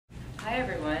Hi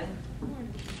everyone.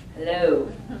 Hello.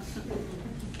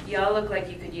 Y'all look like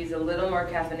you could use a little more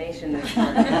caffeination this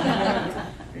morning.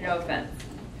 No offense.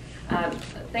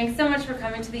 Thanks so much for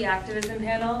coming to the Activism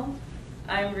panel.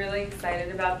 I'm really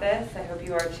excited about this. I hope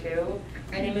you are too.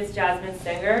 My name is Jasmine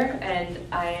Singer, and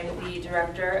I am the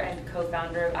director and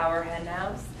co-founder of Our Hen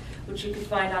House, which you can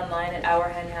find online at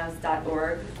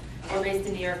ourhenhouse.org. We're based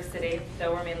in New York City,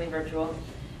 though we're mainly virtual.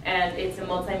 And it's a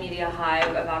multimedia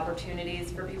hive of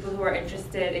opportunities for people who are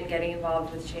interested in getting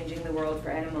involved with changing the world for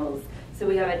animals. So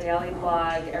we have a daily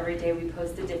blog. Every day we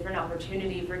post a different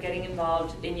opportunity for getting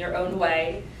involved in your own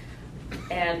way.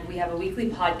 And we have a weekly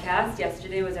podcast.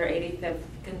 Yesterday was our 85th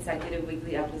consecutive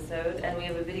weekly episode, and we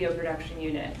have a video production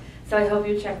unit. So I hope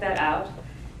you check that out.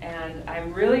 And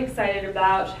I'm really excited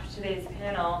about today's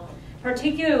panel,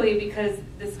 particularly because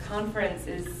this conference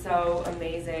is so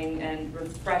amazing and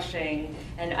refreshing,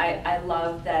 and I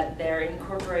love that they're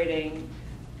incorporating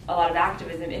a lot of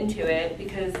activism into it,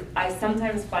 because I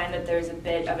sometimes find that there's a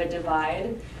bit of a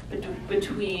divide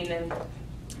between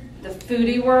the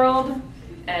foodie world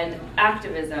and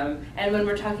activism. And when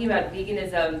we're talking about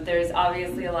veganism, there's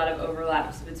obviously a lot of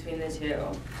overlaps between the two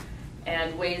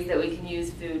and ways that we can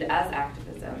use food as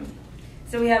activism.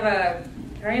 So we have a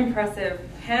very impressive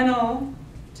panel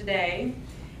today,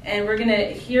 and we're going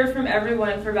to hear from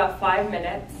everyone for about 5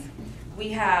 minutes. We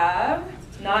have,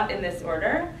 not in this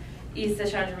order, Isa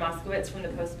Chandra Moskowitz from the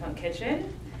Post-Punk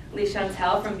Kitchen,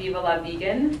 Leigh-Chantelle from Viva La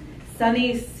Vegan,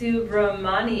 Sunny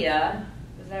Subramania,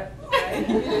 is that right?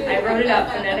 I wrote it out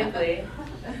phonetically,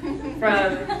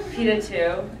 from PETA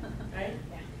 2, right?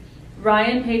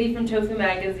 Ryan Patey from Tofu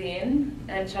Magazine,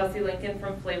 and Chelsea Lincoln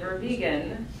from Flavor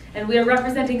Vegan. And we are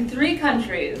representing 3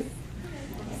 countries.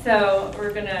 So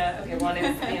we're gonna, okay, one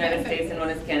is the United States and one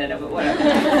is Canada, but whatever.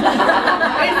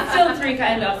 It's still 3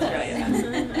 and Australia, as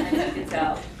you can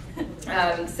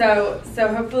tell. So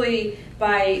hopefully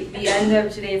by the end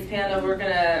of today's panel, we're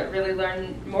gonna really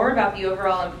learn more about the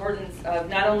overall importance of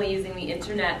not only using the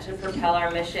internet to propel our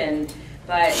mission,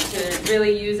 but to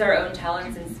really use our own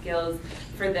talents and skills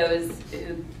for those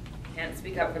who can't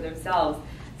speak up for themselves.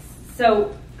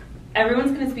 So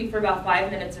everyone's going to speak for about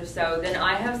 5 minutes or so. Then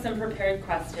I have some prepared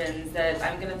questions that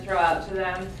I'm going to throw out to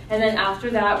them. And then after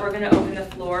that, we're going to open the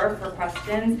floor for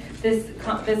questions. This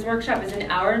workshop is 1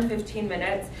 hour and 15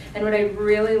 minutes. And what I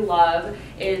really love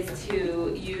is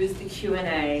to use the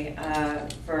Q&A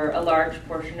for a large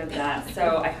portion of that.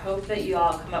 So I hope that you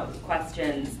all come up with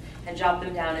questions and jot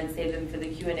them down and save them for the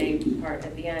Q&A part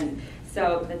at the end.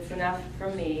 So that's enough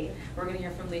from me. We're going to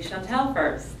hear from Leigh-Chantelle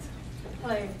first.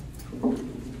 Hello.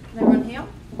 Can everyone hear?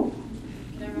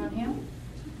 Can everyone hear?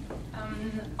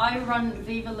 I run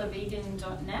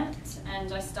VivaLaVegan.net,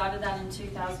 and I started that in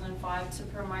 2005 to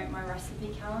promote my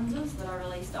recipe calendars that I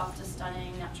released after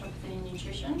studying naturopathy and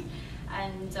nutrition.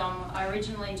 And I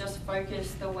originally just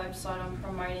focused the website on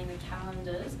promoting the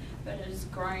calendars, but it has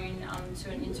grown to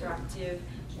an interactive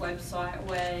website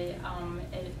where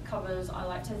it covers, I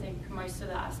like to think, most of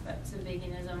the aspects of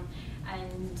veganism.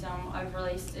 And I've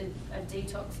released a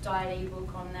detox diet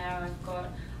ebook on there. I've got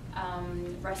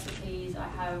recipes, I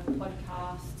have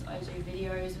podcasts, I do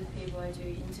videos with people, I do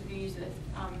interviews with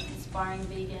inspiring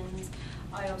vegans.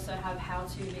 I also have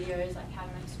how-to videos like how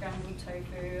to make scrambled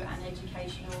tofu and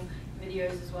educational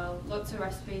videos as well. Lots of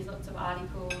recipes, lots of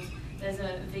articles. There's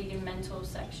a vegan mentor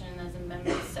section, there's a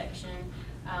members section,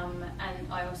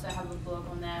 and I also have a blog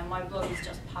on there. My blog is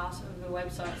just part of the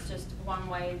website. It's just one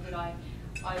way that I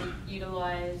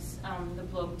utilise the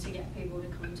blog to get people to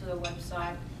come to the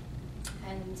website.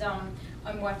 And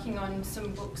I'm working on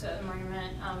some books at the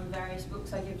moment, various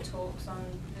books. I give talks on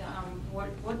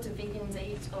what do vegans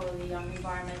eat, or the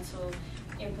environmental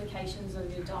implications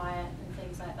of your diet and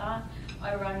things like that.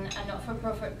 I run a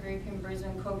not-for-profit group in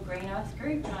Brisbane called Green Earth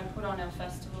Group, and I put on a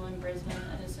festival in Brisbane,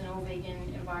 and it's an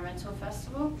all-vegan environmental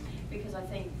festival, because I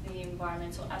think the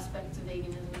environmental aspect of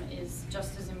veganism is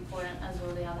just as important as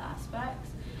all the other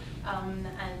aspects.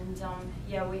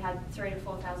 Yeah, we had 3,000 to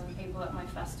 4,000 people at my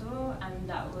festival, and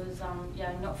that was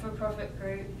not-for-profit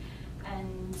group,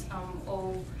 and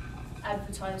all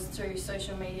advertised through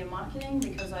social media marketing,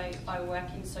 because I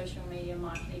work in social media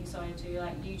marketing, so I do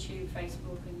like YouTube,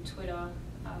 Facebook and Twitter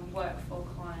work for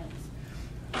clients.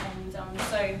 And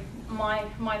so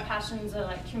my passions are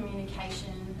like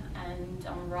communication and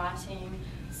writing,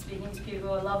 speaking to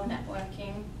people. I love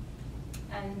networking.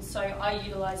 And so I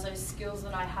utilise those skills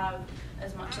that I have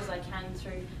as much as I can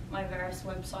through my various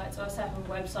websites. So I also have a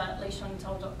website at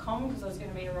Leigh-Chantelle.com, because I was going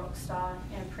to be a rock star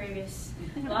in a previous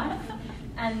life.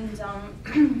 And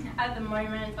at the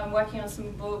moment I'm working on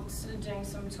some books, doing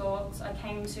some talks. I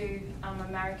came to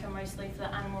America mostly for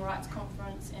the Animal Rights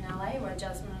Conference in LA, where where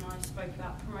Jasmine and I spoke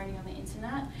about promoting on the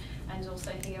internet, and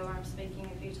also here where I'm speaking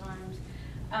a few times.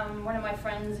 One of my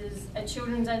friends is a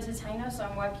children's entertainer, so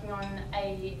I'm working on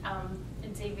a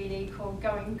DVD called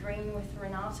Going Green with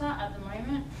Renata at the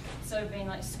moment. So I've been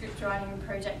like script writing and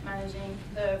project managing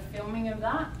the filming of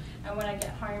that, and when I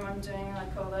get home I'm doing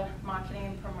like all the marketing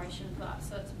and promotion for that,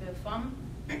 so it's a bit of fun.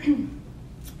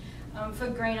 For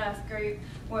Green Earth Group,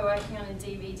 we're working on a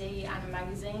DVD and a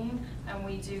magazine, and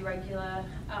we do regular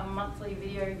monthly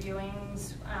video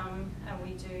viewings, and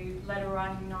we do letter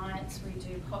writing nights, we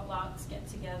do potlucks,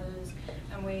 get-togethers,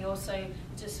 and we also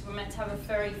we're meant to have a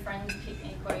furry friends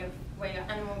picnic where your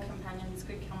animal companions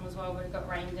could come as well, but it got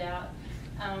rained out,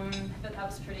 but that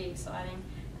was pretty exciting.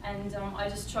 And I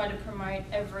just try to promote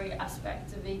every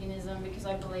aspect of veganism because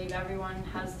I believe everyone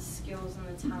has the skills and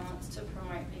the talents to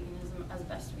promote veganism as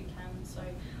best we can. So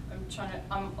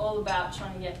I'm all about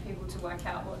trying to get people to work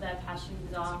out what their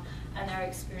passions are and their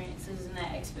experiences and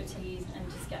their expertise,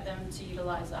 and just get them to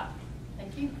utilize that.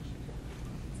 Thank you.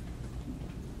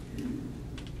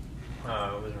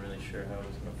 I wasn't really sure how I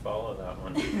was going to follow that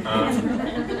one.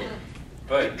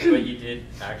 But you did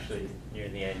actually, near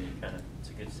the end, you kind of, it's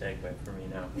a good segue for me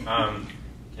now.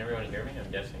 Can everyone hear me?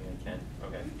 I'm guessing they can.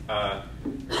 Okay.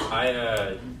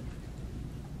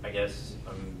 I guess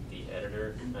I'm the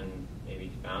editor and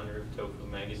maybe founder of Tofu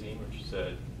Magazine, which is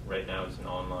right now it's an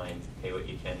online pay what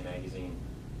you can magazine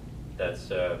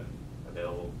that's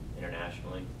available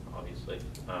internationally, obviously,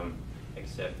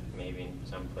 except maybe in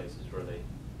some places where they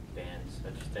ban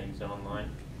such things online.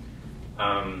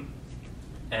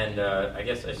 I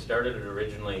guess I started it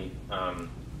originally,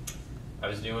 I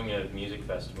was doing a music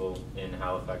festival in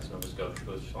Halifax, Nova Scotia,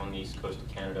 which is on the east coast of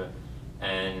Canada,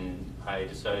 and I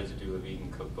decided to do a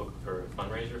vegan cookbook for a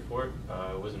fundraiser for it.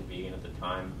 I wasn't vegan at the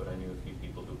time, but I knew a few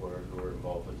people who were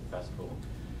involved with the festival.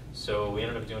 So we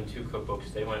ended up doing 2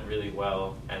 cookbooks. They went really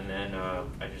well, and then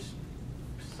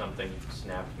something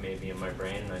snapped maybe in my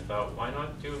brain, and I thought, why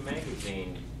not do a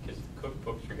magazine? Because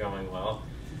cookbooks are going well.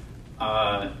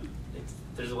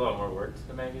 There's a lot more work to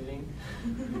the magazine.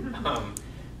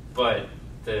 But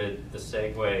the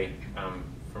segue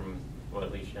from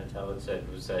what Leigh-Chantelle had said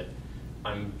was that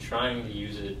I'm trying to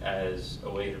use it as a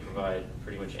way to provide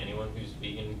pretty much anyone who's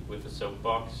vegan with a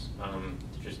soapbox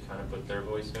to just kind of put their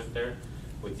voice out there,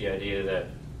 with the idea that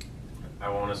I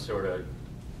want to sort of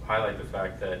highlight the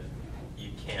fact that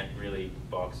you can't really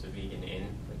box a vegan in.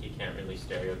 Like, you can't really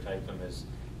stereotype them as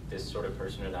this sort of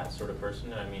person or that sort of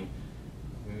person. I mean,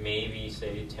 maybe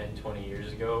say 10, 20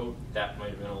 years ago, that might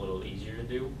have been a little easier to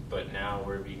do, but now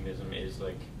where veganism is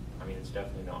like, I mean, it's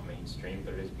definitely not mainstream,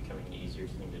 but it is becoming an easier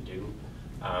thing to do.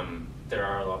 There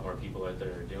are a lot more people out there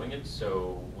who are doing it,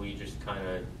 so we just kind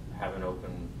of have an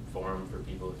open forum for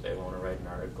people if they want to write an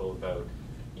article about,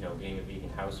 you know, being a vegan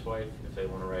housewife, if they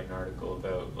want to write an article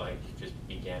about like just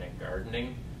organic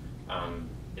gardening.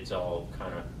 It's all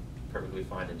kind of perfectly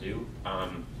fine to do.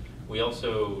 We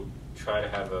also try to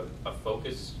have a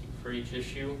focus for each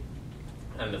issue,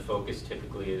 and the focus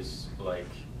typically is like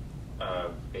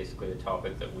basically a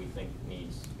topic that we think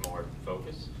needs more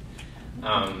focus.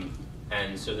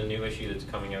 And so the new issue that's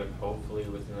coming out hopefully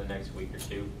within the next week or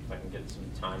two, if I can get some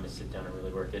time to sit down and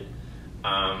really work it,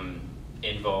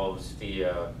 involves the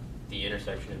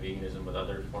intersection of veganism with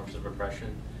other forms of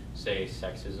oppression, say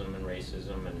sexism and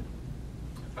racism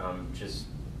and just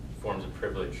forms of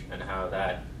privilege, and how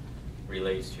that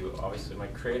relates to, obviously my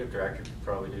creative director could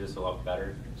probably do this a lot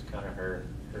better. It's kind of her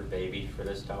baby for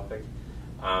this topic.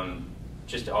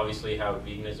 Just obviously how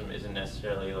veganism isn't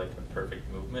necessarily like a perfect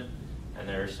movement, and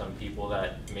there are some people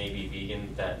that may be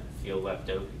vegan that feel left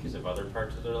out because of other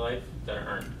parts of their life that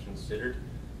aren't considered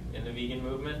in the vegan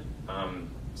movement.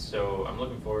 So I'm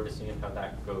looking forward to seeing how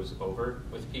that goes over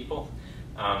with people.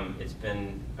 It's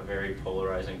been a very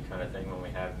polarizing kind of thing when we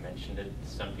have mentioned it.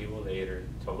 Some people, they either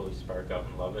totally spark up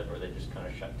and love it, or they just kind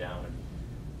of shut down and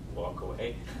walk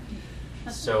away.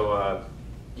 So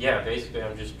yeah, basically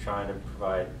I'm just trying to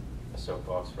provide a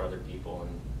soapbox for other people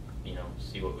and, you know,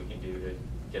 see what we can do to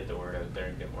get the word out there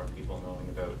and get more people knowing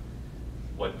about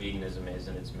what veganism is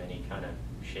and its many kind of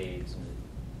shades and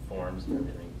forms and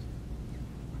everything.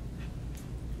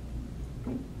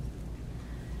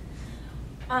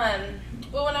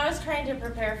 Well, when I was trying to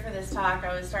prepare for this talk,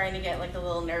 I was starting to get like a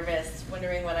little nervous,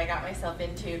 wondering what I got myself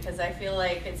into, because I feel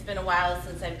like it's been a while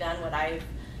since I've done what I've,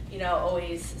 you know,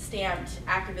 always stamped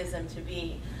activism to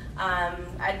be.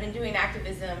 I'd been doing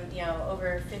activism, you know,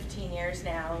 over 15 years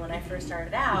now. When I first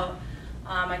started out,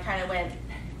 I kind of went,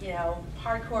 you know,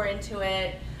 hardcore into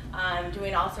it,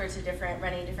 doing all sorts of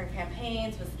running different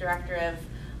campaigns, was the director of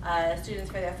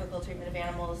Students for the Ethical Treatment of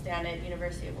Animals down at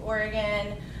University of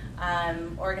Oregon.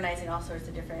 organizing all sorts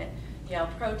of different,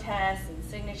 protests and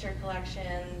signature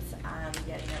collections,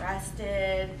 getting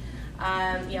arrested,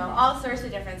 all sorts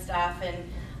of different stuff,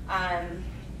 and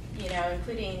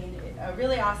including a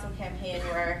really awesome campaign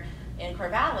where in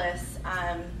Corvallis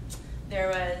there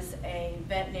was a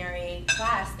veterinary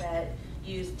class that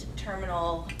used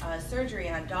terminal surgery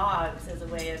on dogs as a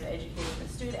way of educating the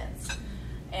students.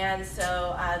 And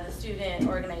so the student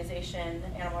organization,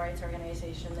 animal rights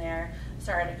organization there,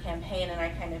 started a campaign, and I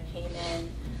kind of came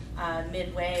in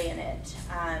midway in it.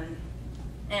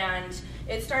 And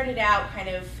it started out kind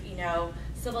of,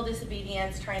 civil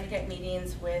disobedience, trying to get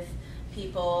meetings with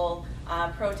people,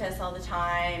 protests all the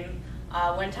time.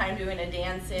 One time doing a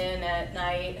dance-in at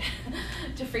night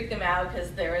to freak them out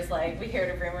because there was we heard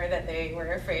a rumor that they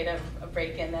were afraid of a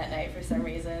break-in that night for some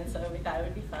reason, so we thought it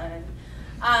would be fun.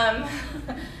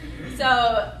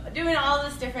 So doing all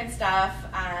this different stuff,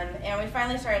 and we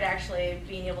finally started actually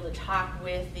being able to talk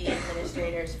with the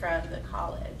administrators from the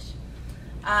college,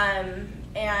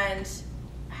 and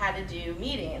had to do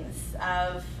meetings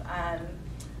of,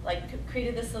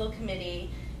 created this little committee,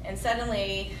 and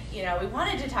suddenly, we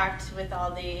wanted to talk with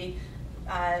all the,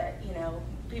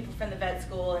 people from the vet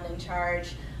school and in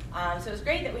charge. So it was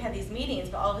great that we had these meetings,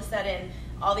 but all of a sudden,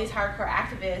 all these hardcore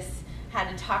activists had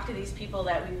to talk to these people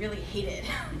that we really hated.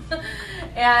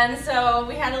 And so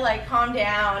we had to calm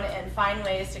down and find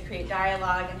ways to create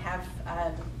dialogue and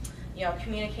have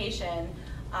communication.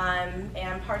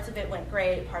 And parts of it went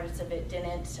great, parts of it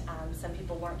didn't. Some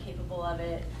people weren't capable of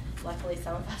it. Luckily,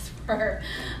 some of us were,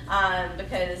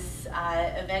 because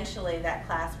eventually that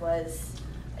class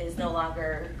is no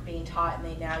longer being taught, and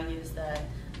they now use the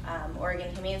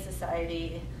Oregon Humane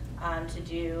Society to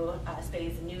do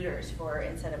spays and neuters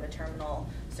instead of a terminal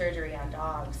surgery on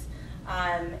dogs.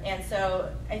 And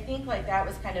so I think that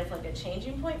was kind of a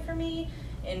changing point for me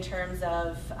in terms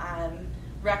of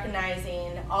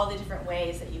recognizing all the different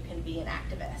ways that you can be an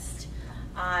activist.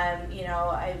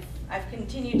 I've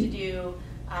continued to do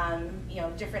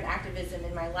different activism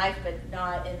in my life, but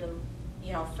not in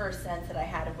the first sense that I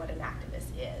had of what an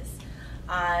activist is.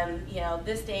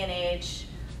 This day and age,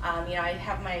 I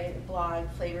have my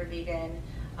blog, Flavor Vegan,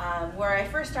 where I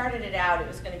first started it out, it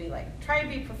was going to be try to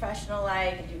be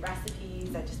professional-like and do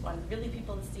recipes. I just wanted really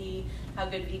people to see how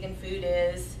good vegan food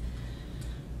is.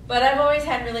 But I've always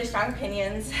had really strong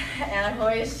opinions, and I'm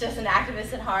always just an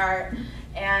activist at heart.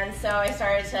 And so I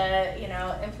started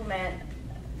to, implement,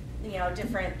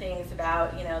 different things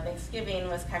about, Thanksgiving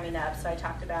was coming up, so I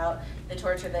talked about the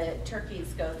torture that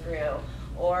turkeys go through.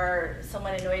 Or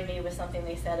someone annoyed me with something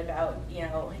they said about,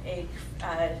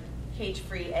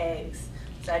 cage-free eggs.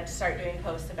 So I'd start doing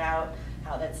posts about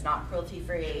how that's not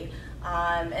cruelty-free.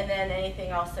 And then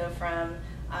anything also from,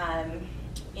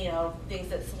 things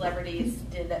that celebrities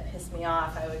did that pissed me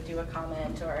off, I would do a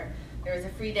comment. Or there was a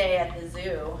free day at the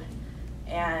zoo,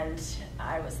 and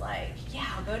I was like, yeah,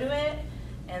 I'll go to it,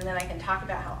 and then I can talk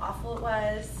about how awful it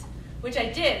was, which I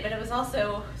did, but it was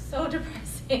also so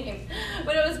depressing.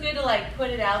 But it was good to put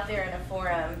it out there in a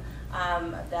forum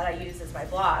that I use as my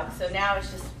blog. So now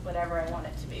it's just whatever I want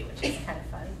it to be, which is kind of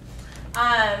fun.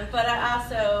 But I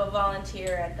also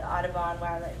volunteer at the Audubon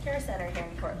Wildlife Care Center here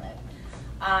in Portland.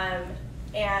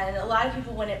 And a lot of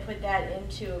people wouldn't put that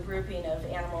into a grouping of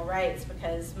animal rights,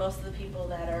 because most of the people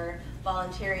that are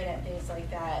volunteering at things like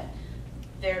that,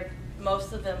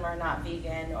 most of them are not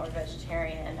vegan or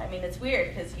vegetarian. I mean, it's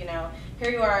weird because, here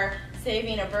you are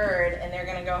saving a bird and they're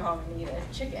going to go home and eat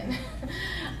a chicken.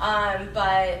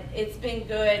 But it's been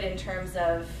good in terms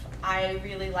of, I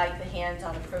really like the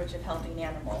hands-on approach of helping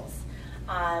animals.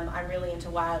 I'm really into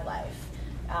wildlife.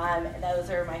 And those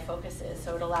are my focuses,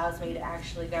 so it allows me to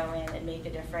actually go in and make a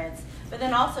difference. But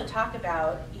then also talk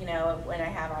about, when I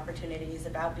have opportunities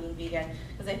about being vegan,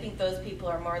 because I think those people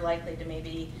are more likely to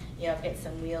maybe, get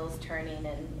some wheels turning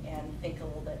and think a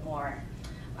little bit more.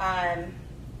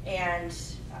 And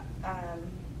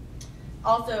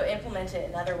also implement it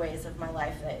in other ways of my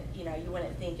life that, you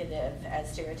wouldn't think of it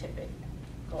as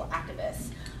stereotypical activists.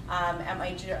 At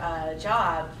my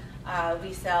job,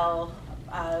 we sell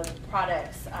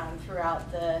products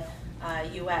throughout the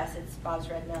U.S. It's Bob's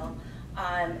Red Mill.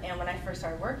 And when I first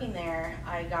started working there,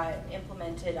 I got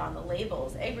implemented on the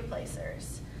labels, egg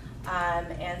replacers.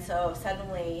 And so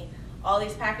suddenly, all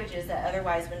these packages that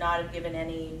otherwise would not have given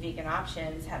any vegan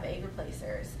options have egg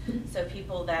replacers. So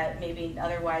people that maybe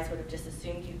otherwise would have just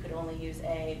assumed you could only use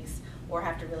eggs or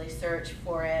have to really search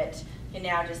for it can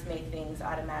now just make things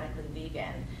automatically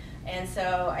vegan. And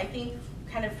so I think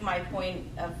kind of my point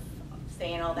of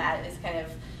saying all that is kind of,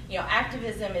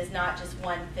 activism is not just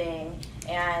one thing,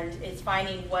 and it's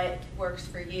finding what works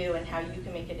for you and how you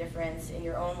can make a difference in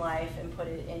your own life and put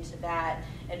it into that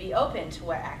and be open to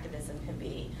what activism can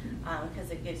be,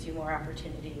 because it gives you more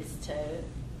opportunities to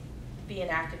be an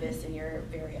activist in your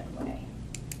very own way.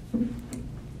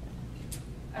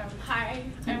 Hi,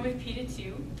 I'm with PETA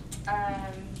 2.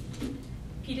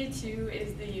 PETA 2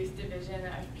 is the youth division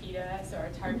of PETA, so our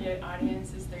target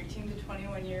audience is 13 to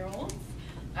 21-year-olds.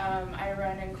 I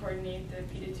run and coordinate the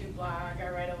PETA 2 blog. I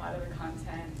write a lot of the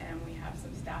content, and we have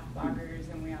some staff bloggers,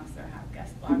 and we also have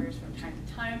guest bloggers from time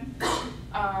to time.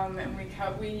 And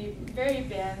we very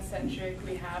band-centric.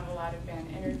 We have a lot of band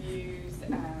interviews.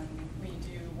 We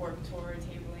do work tour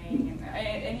tabling, and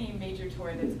any major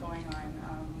tour that's going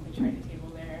on, we try to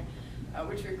table there,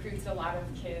 which recruits a lot of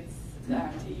kids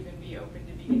to even be open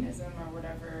to veganism or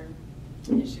whatever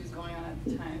issues going on at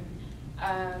the time.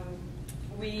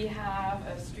 We have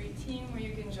a street team where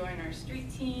you can join our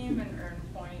street team and earn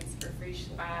points for free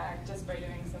swag just by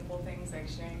doing simple things like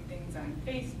sharing things on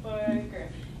Facebook or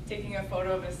taking a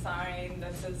photo of a sign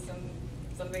that says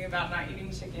something about not eating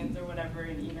chickens or whatever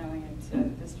and emailing it to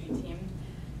the street team.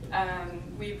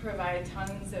 We provide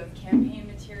tons of campaign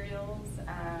materials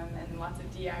and lots of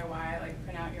DIY, like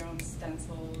print out your own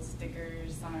stencils,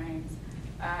 stickers, signs.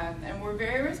 And we're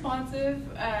very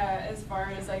responsive as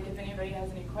far as like if anybody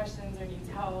has any questions or needs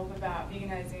help about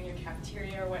veganizing your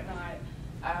cafeteria or whatnot.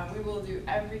 We will do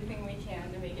everything we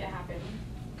can to make it happen.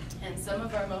 And some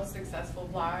of our most successful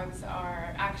blogs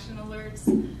are action alerts,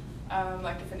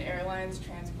 like if an airline's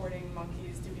transporting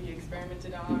monkeys to be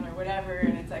experimented on or whatever,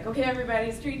 and it's like, okay,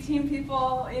 everybody, street team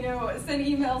people, send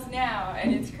emails now.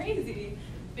 And it's crazy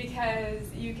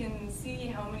because you can see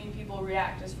how many people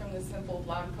react just from this simple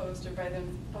blog post or by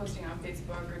them posting on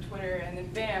Facebook or Twitter, and then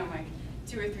bam, like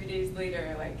 2 or 3 days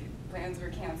later, like plans were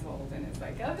canceled, and it's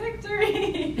like a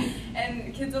victory.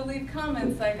 And kids will leave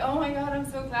comments like, oh my God, I'm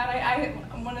so glad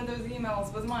one of those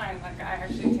emails was mine. Like I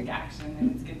actually took action,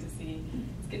 and it's good to see.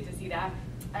 It's good to see that.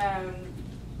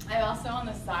 I also on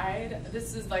the side,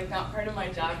 this is like not part of my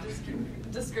job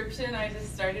description. I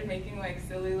just started making like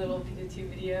silly little PETA 2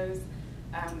 videos.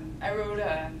 I wrote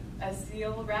a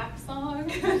seal rap song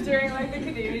during like the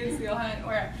Canadian seal hunt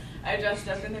where I dressed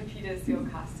up in the PETA seal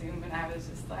costume and I was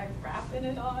just like rapping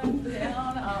it on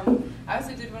down. I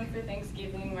also did one for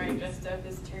Thanksgiving where I dressed up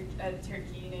as a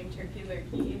turkey named Turkey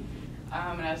Lurkey.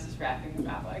 And I was just rapping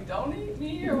about like, don't eat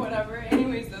me or whatever.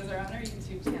 Anyways, those are on our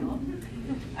YouTube channel.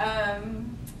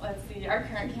 Let's see, our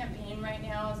current campaign right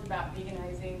now is about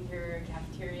veganizing your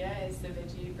cafeteria. It's the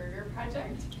Veggie Burger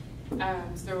Project.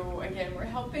 So again, we're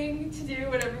helping to do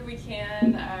whatever we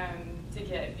can to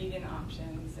get vegan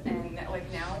options. And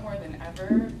like now more than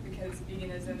ever, because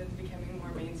veganism is becoming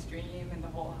more mainstream and the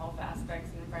whole health aspects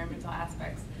and environmental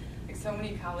aspects, like so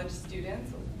many college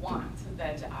students want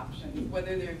veg options,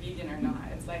 whether they're vegan or not.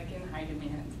 It's like in high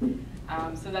demand.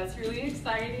 So that's really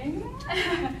exciting.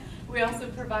 We also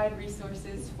provide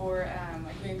resources for,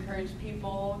 like we encourage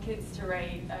kids to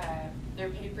write their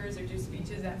papers or do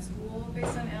speeches at school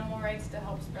based on animal rights to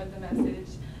help spread the message.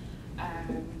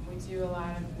 We do a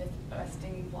lot of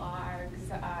myth-busting blogs,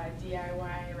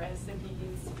 DIY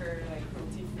recipes for like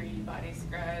cruelty-free body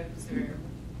scrubs or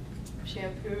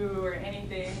shampoo or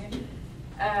anything.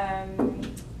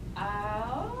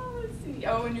 Let's see.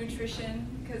 Oh, nutrition,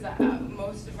 because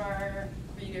most of our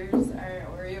readers are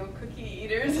Oreo cookie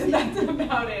eaters, and that's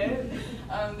about it.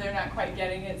 They're not quite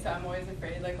getting it, so I'm always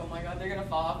afraid, like, oh my God, they're going to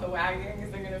fall off the wagon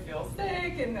because they're going to feel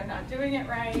sick and they're not doing it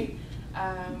right.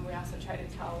 We also try to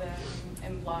tell them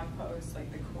in blog posts,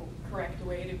 like, the correct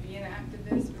way to be an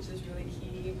activist, which is really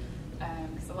key,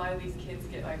 because a lot of these kids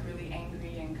get, like, really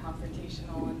angry and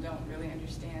confrontational and don't really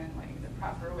understand, like, the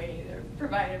proper way to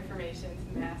provide information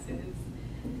to the masses.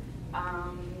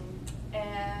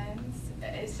 And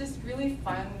it's just really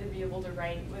fun to be able to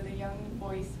write with a young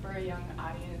voice for a young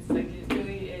audience. Like, it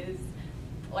really is,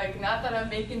 like, not that I'm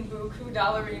making buku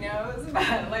dollarinos,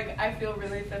 but, like, I feel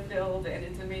really fulfilled, and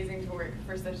it's amazing to work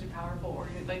for such a powerful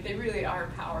organization. Like, they really are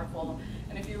powerful,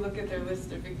 and if you look at their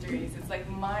list of victories, it's, like,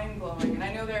 mind-blowing. And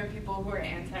I know there are people who are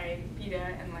anti-PETA,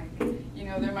 and, like,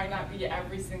 there might not be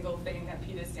every single thing that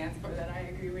PETA stands for that I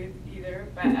agree with either,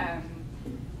 but,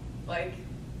 like,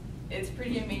 it's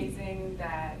pretty amazing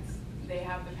that they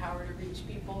have the power to reach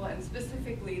people, and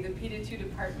specifically the PETA 2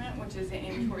 department, which is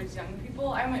aimed towards young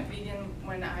people. I went vegan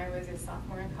when I was a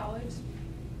sophomore in college,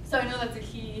 so I know that's a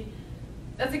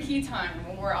key time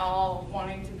when we're all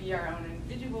wanting to be our own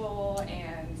individual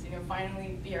and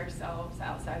finally be ourselves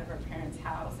outside of our parents'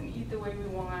 house and eat the way we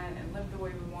want and live the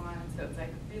way we want. So it's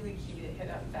like really key to hit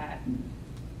up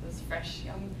those fresh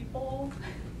young people. bowl,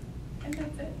 and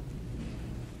that's it.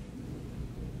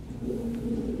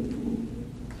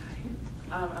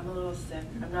 I'm a little sick.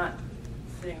 I'm not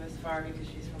sitting this far because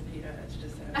she's from PETA. It's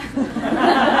just that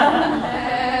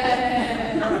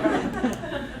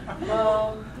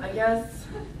well, I guess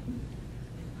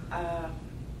I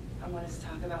want to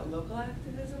talk about local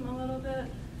activism a little bit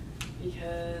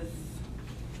because,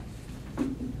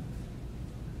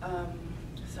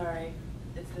 sorry,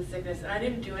 it's the sickness. And I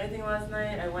didn't do anything last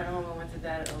night. I went home and went to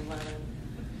bed at 11.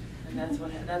 And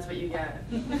that's what you get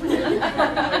when you're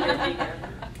vegan.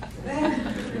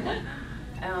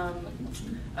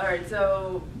 All right,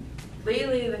 so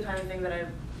lately the kind of thing that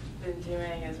I've been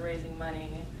doing is raising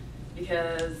money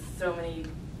because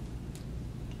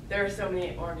there are so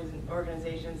many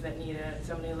organizations that need it,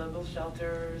 so many local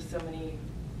shelters, so many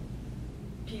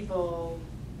people,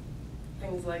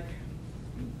 things like,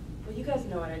 well, you guys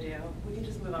know what I do. We can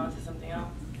just move on to something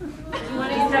else. Do you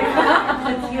want to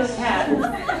start? You can.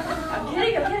 I'm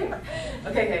kidding.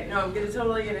 Okay, no, I'm going to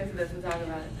totally get into this and talk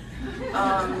about it.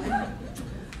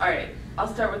 All right, I'll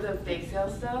start with the bake sale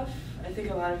stuff. I think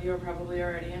a lot of you are probably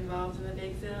already involved in the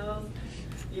bake sales.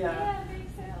 Yeah, bake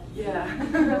sales.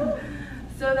 Yeah.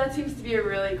 So that seems to be a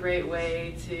really great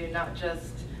way to not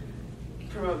just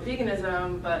promote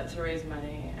veganism, but to raise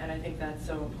money. And I think that's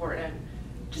so important.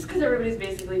 Just because everybody's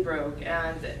basically broke,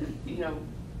 and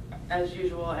as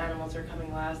usual, animals are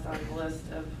coming last on the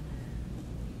list of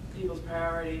people's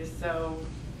priorities. So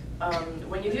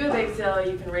when you do a bake sale,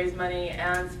 you can raise money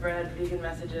and spread vegan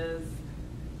messages,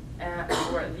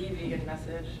 or the vegan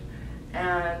message.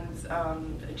 And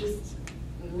just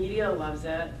media loves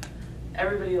it.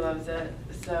 Everybody loves it.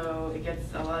 So it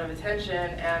gets a lot of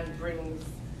attention and brings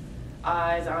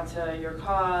eyes onto your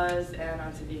cause and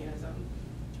onto veganism.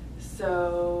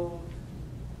 So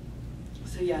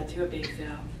yeah, do a bake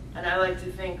sale. And I like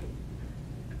to think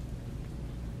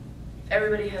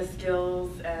everybody has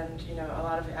skills, and a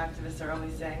lot of activists are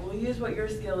always saying, well, use what your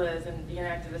skill is and be an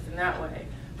activist in that way.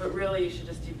 But really, you should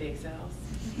just do bake sales.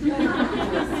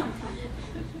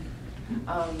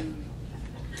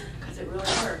 Because it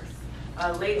really works.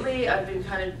 Lately, I've been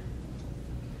kind of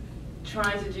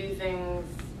trying to do things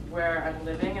where I'm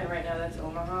living, and right now that's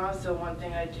Omaha. So one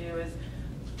thing I do is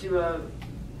do a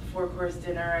 4-course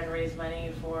dinner and raise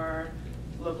money for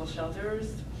local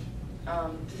shelters.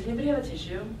 Does anybody have a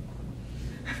tissue?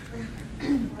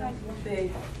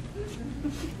 Thanks.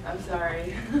 I'm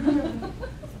sorry.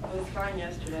 I was fine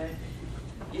yesterday,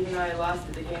 even though I lost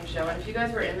at the game show. And if you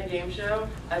guys were in the game show,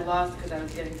 I lost because I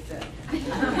was getting sick.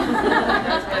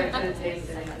 That's why I couldn't taste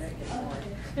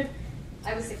anything.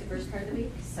 I was sick the first part of the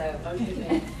week, so. Okay,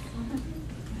 thanks.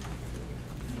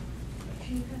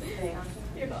 Thanks.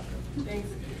 You're welcome. Thanks.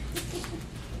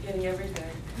 Getting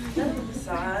everything.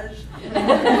 Massage.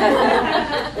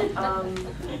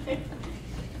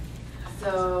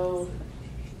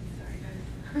 Sorry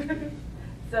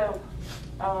guys.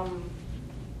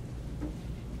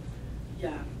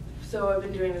 Yeah. So I've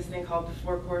been doing this thing called the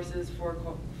 4 courses,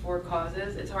 4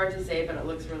 causes. It's hard to say, but it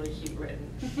looks really cute written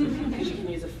because you can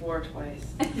use a 4 twice.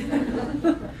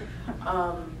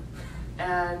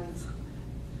 And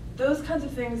those kinds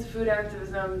of things, food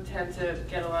activism, tend to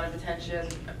get a lot of attention.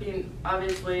 I mean,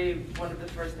 obviously, one of the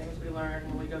first things we learn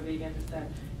when we go vegan is that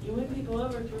you win people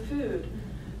over through food.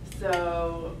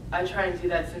 So I try and do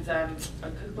that since I'm a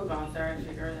cookbook author. I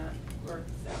figure that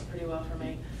works out pretty well for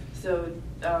me. So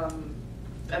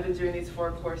I've been doing these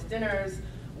 4-course dinners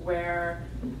where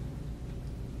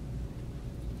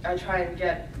I try and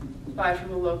buy from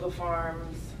the local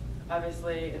farms.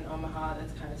 Obviously, in Omaha,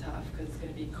 that's kind of tough because it's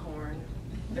going to be corn.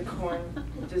 The corn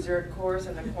dessert course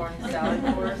and the corn salad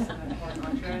course and the corn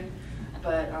entree.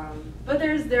 But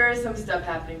there is some stuff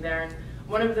happening there. And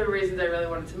one of the reasons I really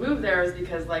wanted to move there is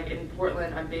because, like, in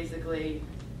Portland, I'm basically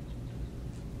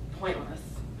pointless.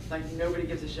 Like, nobody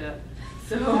gives a shit.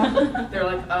 So they're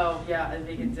like, oh, yeah, a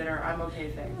vegan dinner. I'm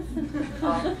okay, thanks.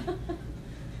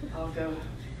 I'll go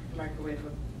microwave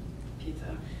a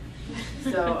pizza.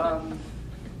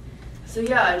 So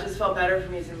yeah, it just felt better for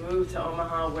me to move to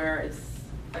Omaha where it's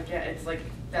like,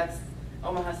 that's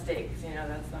Omaha steaks,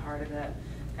 that's the heart of it.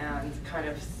 And kind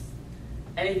of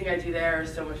anything I do there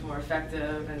is so much more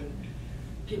effective and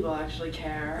people actually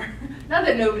care. Not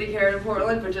that nobody cared in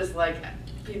Portland, but just like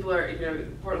people are,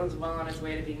 Portland's well on its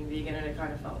way to being vegan, and it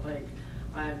kind of felt like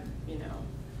I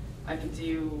could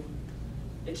do,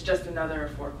 it's just another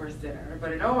 4-course dinner.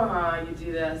 But in Omaha, you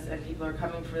do this and people are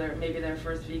coming for maybe their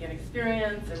first vegan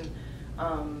experience, and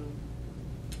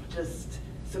just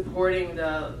supporting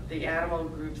the animal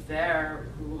groups there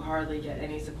who hardly get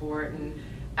any support, and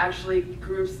actually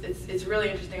groups, it's really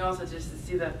interesting also just to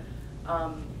see the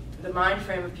the mind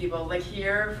frame of people. Like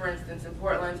here, for instance, in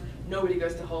Portland, nobody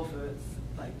goes to Whole Foods.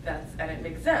 Like and it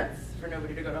makes sense for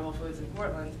nobody to go to Whole Foods in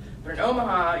Portland. But in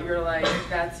Omaha, you're like,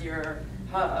 that's your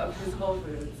hub, is Whole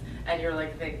Foods. And you're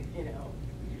like, you're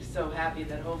so happy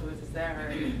that Whole Foods is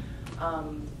there.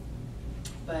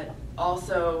 But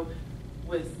also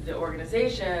with the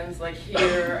organizations, like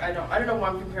here, I don't know why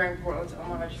I'm comparing Portland to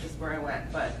Omaha, it's just where I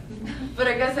went. But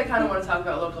I guess I kind of want to talk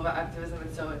about local activism,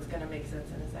 and so it's going to make sense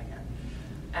in a second.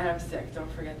 And I'm sick,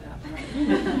 don't forget that.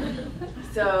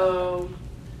 So,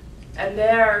 and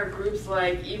there are groups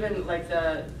like, even like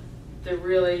the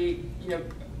really,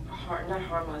 not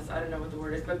harmless, I don't know what the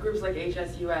word is, but groups like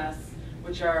HSUS,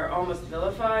 which are almost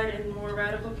vilified in more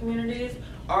radical communities,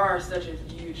 are such a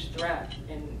huge threat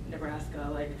in Nebraska.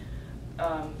 Like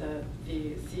the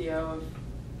CEO of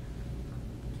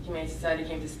Humane Society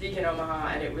came to speak in Omaha,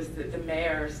 and it was the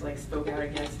mayors like spoke out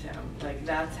against him. Like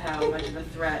that's how much of a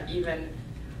threat. Even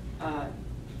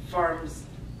farms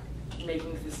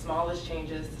making the smallest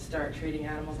changes to start treating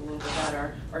animals a little bit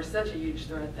better are such a huge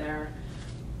threat there.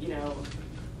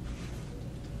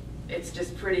 It's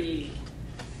just pretty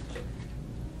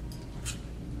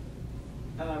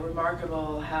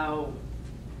remarkable how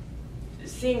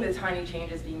seeing the tiny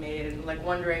changes being made and like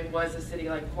wondering, was a city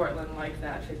like Portland like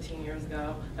that 15 years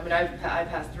ago? I mean, I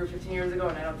passed through 15 years ago,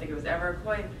 and I don't think it was ever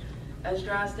quite as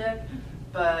drastic.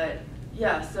 But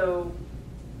yeah, so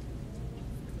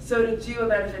to do a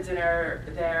benefit dinner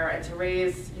there and to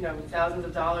raise thousands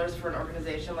of dollars for an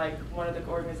organization, like one of the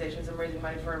organizations I'm raising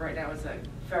money for right now is a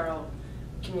feral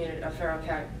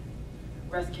cat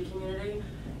rescue community.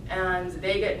 And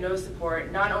they get no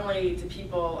support, not only do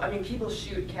people, I mean, people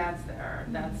shoot cats there.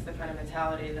 That's the kind of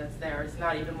mentality that's there. It's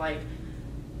not even like,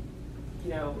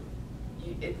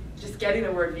 just getting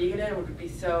the word vegan in would be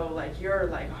so, like, you're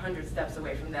like 100 steps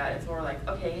away from that. It's more like,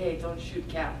 okay, hey, don't shoot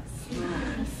cats.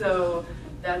 So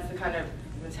that's the kind of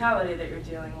mentality that you're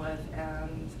dealing with.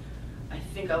 And I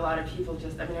think a lot of people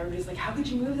everybody's like, how could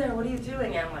you move there? What are you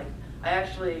doing? And I'm like,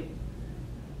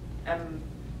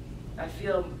 I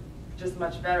feel just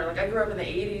much better. Like I grew up in the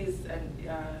 80s, and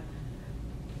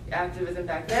activism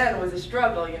back then was a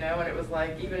struggle, and it was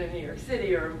like, even in New York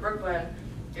City or in Brooklyn,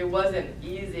 it wasn't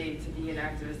easy to be an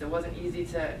activist. It wasn't easy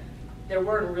there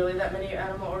weren't really that many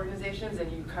animal organizations,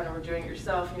 and you kind of were doing it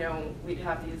yourself. We'd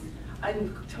have these,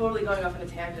 I'm totally going off on a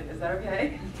tangent, is that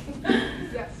okay?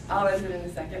 Yes. I'll end it in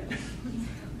a second.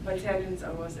 My tangent's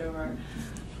almost over.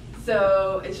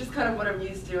 So it's just kind of what I'm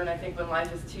used to, and I think when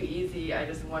life is too easy, I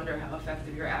just wonder how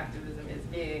effective your activism is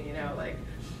being,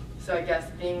 so I guess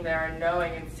being there and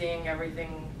knowing and seeing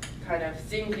everything, kind of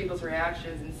seeing people's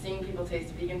reactions and seeing people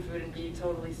taste vegan food and be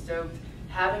totally stoked,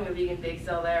 having a vegan bake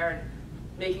sale there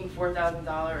and making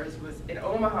 $4,000 was, in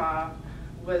Omaha,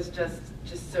 was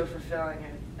just so fulfilling,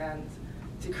 and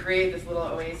to create this little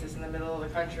oasis in the middle of the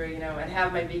country, and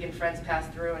have my vegan friends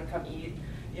pass through and come eat,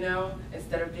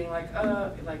 instead of being like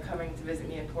coming to visit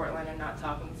me in Portland and not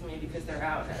talking to me because they're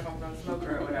out at a homegrown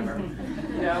smoker or whatever.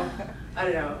 I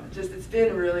don't know. Just it's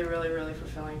been really, really, really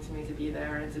fulfilling to me to be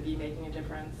there and to be making a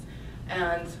difference.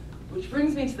 And which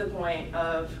brings me to the point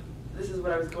of, this is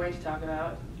what I was going to talk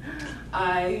about.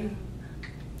 I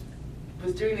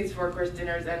was doing these 4-course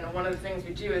dinners, and one of the things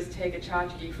we do is take a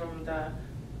tchotchke from the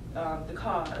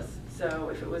cause. So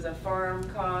if it was a farm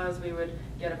cause, we would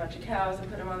get a bunch of cows and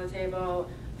put them on the table.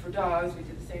 For dogs, we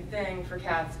did the same thing. For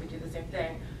cats, we did the same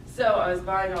thing. So I was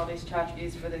buying all these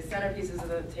tchotchkes for the centerpieces of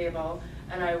the table,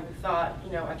 and I thought,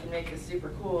 I can make this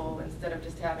super cool instead of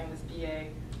just having this BA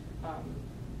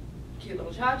cute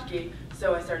little tchotchke.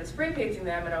 So I started spray painting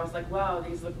them, and I was like, wow,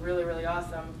 these look really, really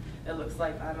awesome. It looks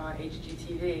like I'm on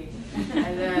HGTV.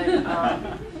 And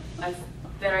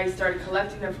then I started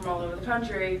collecting them from all over the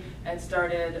country and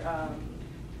started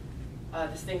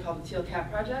this thing called the Teal Cat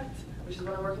Project, which is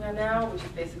what I'm working on now, which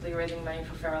is basically raising money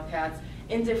for feral cats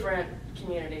in different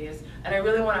communities. And I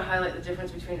really want to highlight the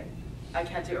difference between, I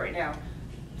can't do it right now,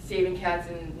 saving cats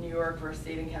in New York versus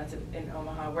saving cats in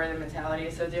Omaha, where the mentality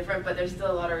is so different, but there's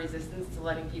still a lot of resistance to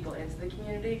letting people into the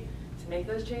community to make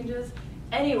those changes.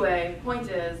 Anyway, point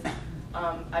is,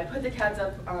 I put the cats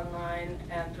up online,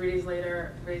 and 3 days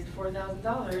later raised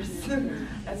 $4,000.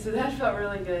 And so that felt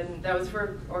really good. And that was for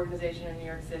an organization in New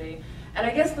York City. And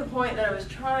I guess the point that I was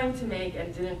trying to make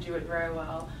and didn't do it very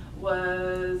well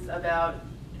was about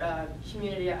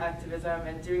community activism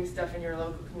and doing stuff in your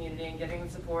local community and getting the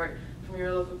support from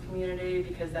your local community,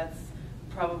 because that's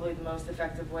probably the most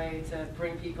effective way to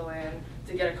bring people in,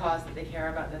 to get a cause that they care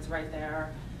about that's right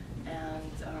there.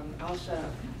 And I'll shut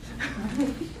up.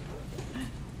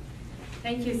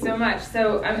 Thank you so much.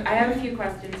 So I have a few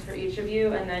questions for each of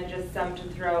you, and then just some to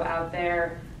throw out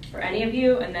there for any of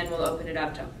you, and then we'll open it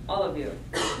up to all of you.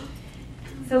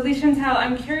 So Leigh-Chantelle,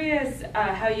 I'm curious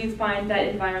how you find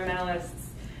that environmentalists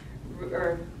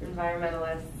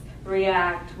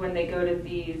react when they go to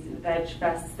these veg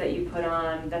fests that you put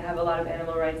on that have a lot of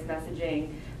animal rights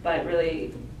messaging, but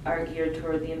really are geared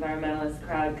toward the environmentalist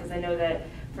crowd. Because I know that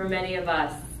for many of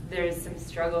us, there's some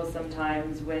struggle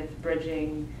sometimes with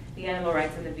bridging the animal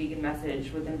rights and the vegan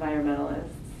message with environmentalists.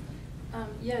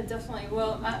 Yeah, definitely.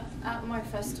 Well, at my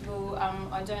festival,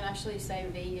 I don't actually say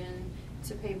vegan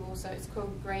to people, so it's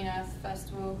called Green Earth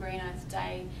Festival, Green Earth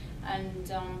Day,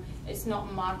 and it's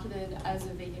not marketed as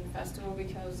a vegan festival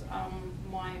because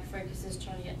my focus is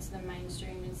trying to get to the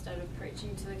mainstream instead of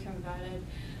preaching to the converted.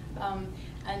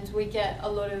 And we get a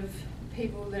lot of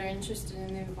people that are interested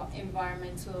in the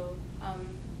environmental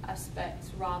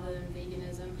aspects rather than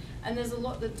veganism, and there's a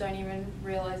lot that don't even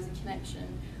realise the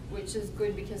connection, which is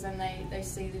good because then they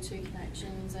see the two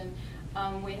connections. And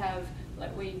we have,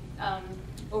 like, we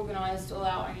organised all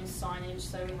our own signage,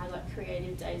 so we had like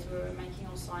creative days where we were making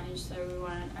all signage, so we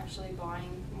weren't actually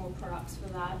buying more products for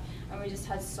that, and we just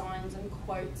had signs and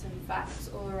quotes and facts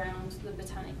all around the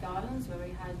Botanic Gardens where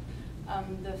we had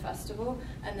the festival,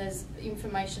 and there's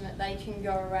information that they can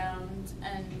go around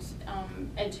and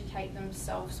educate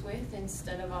themselves with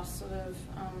instead of us sort of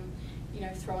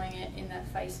throwing it in their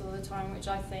face all the time, which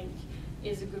I think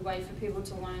is a good way for people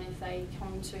to learn if they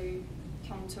come to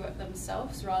it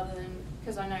themselves, rather than,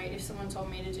 because I know if someone told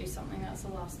me to do something, that's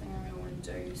the last thing I really want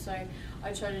to do. So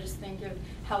I try to just think of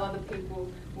how other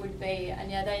people would be, and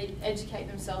yeah, they educate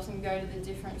themselves and go to the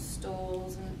different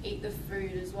stalls and eat the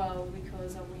food as well,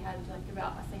 because we had like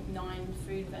about, I think, 9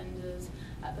 food vendors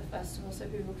at the festival, so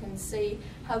people can see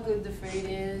how good the food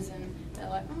is, and they're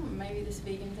like, maybe this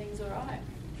vegan thing's alright.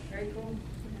 Very cool.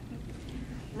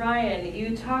 Ryan,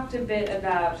 you talked a bit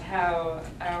about how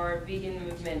our vegan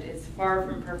movement is far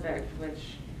from perfect,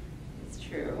 which is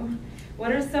true.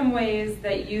 What are some ways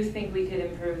that you think we could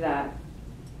improve that?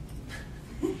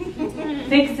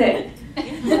 Fix it.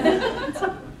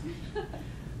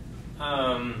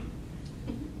 Well,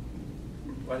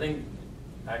 I think,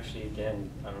 actually, again,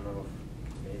 I don't know if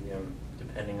maybe I'm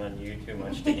depending on you too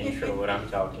much to intro what I'm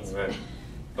talking about,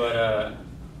 but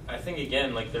I think,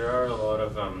 again, like, there are a lot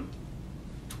of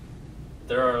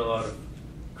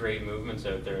great movements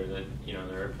out there that,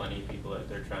 there are plenty of people out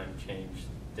there trying to change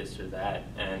this or that,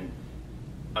 and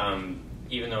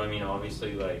even though,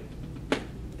 obviously, like,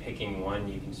 picking one,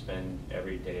 you can spend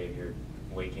every day of your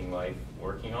waking life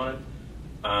working on it,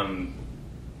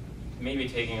 maybe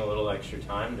taking a little extra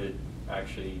time to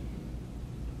actually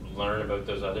learn about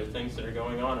those other things that are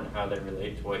going on and how they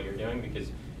relate to what you're doing,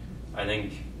 because I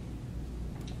think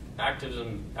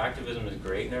activism is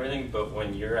great and everything, but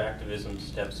when your activism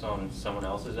steps on someone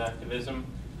else's activism,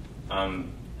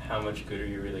 how much good are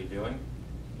you really doing?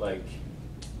 Like,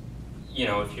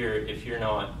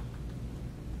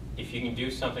 if you can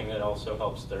do something that also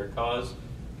helps their cause,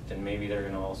 then maybe they're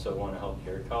going to also want to help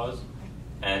your cause.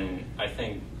 And I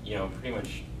think, pretty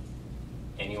much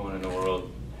anyone in the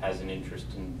world has an interest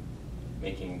in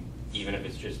making, even if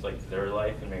it's just like their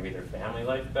life and maybe their family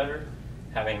life better,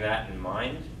 having that in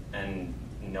mind, and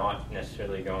not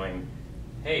necessarily going,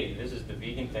 hey, this is the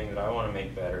vegan thing that I want to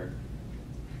make better.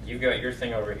 You've got your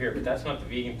thing over here, but that's not the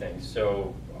vegan thing.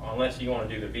 So unless you want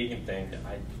to do the vegan thing,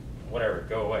 whatever,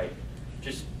 go away.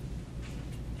 Just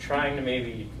trying to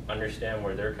maybe understand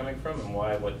where they're coming from and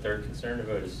why what they're concerned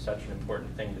about is such an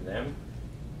important thing to them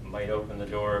might open the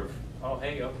door of, oh,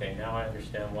 hey, okay, now I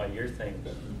understand why your thing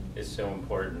is so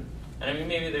important. And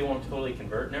maybe they won't totally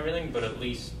convert and everything, but at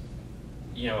least,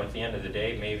 at the end of the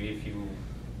day, maybe if you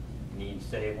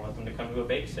want them to come to a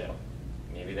bake sale,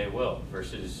 maybe they will,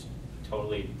 versus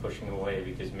totally pushing away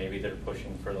because maybe they're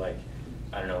pushing for, like,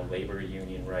 I don't know, labor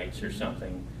union rights or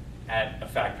something at a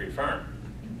factory farm,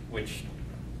 which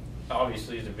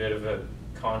obviously is a bit of a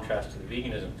contrast to the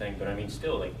veganism thing, but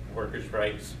still, like, workers'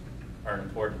 rights are an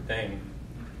important thing.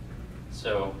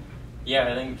 So,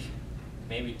 yeah, I think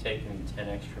maybe taking 10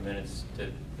 extra minutes to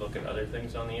look at other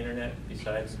things on the internet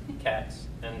besides cats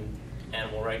and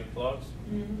animal rights blogs.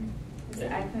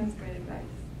 I think that's great advice.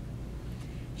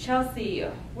 Chelsea,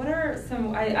 what are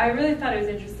some, I really thought it was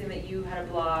interesting that you had a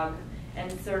blog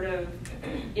and sort of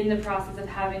in the process of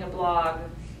having a blog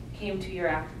came to your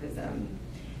activism.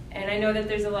 And I know that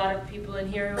there's a lot of people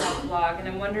in here who have a blog, and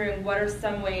I'm wondering what are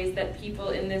some ways that people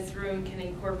in this room can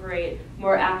incorporate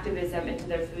more activism into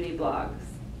their foodie blogs?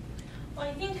 Well,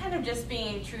 I think kind of just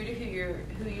being true to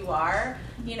who you are.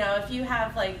 If you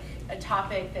have like a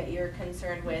topic that you're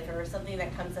concerned with or something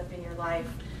that comes up in your life,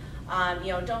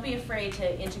 don't be afraid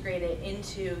to integrate it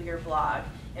into your blog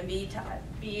and be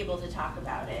able to talk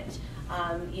about it.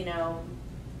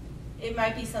 It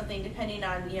might be something, depending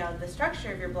on the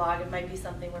structure of your blog, it might be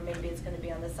something where maybe it's going to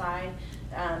be on the side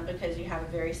because you have a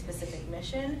very specific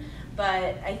mission.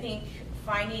 But I think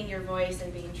finding your voice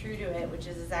and being true to it, which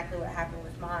is exactly what happened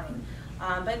with mine.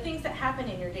 But things that happen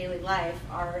in your daily life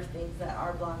are things that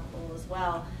are bloggable as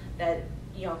well, that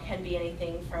can be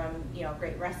anything from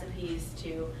great recipes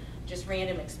to just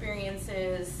random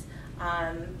experiences.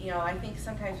 I think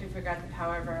sometimes we forgot the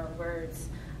power of our own words.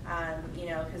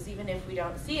 Because even if we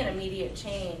don't see an immediate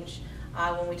change,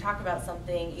 when we talk about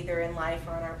something either in life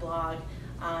or on our blog,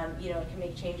 it can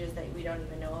make changes that we don't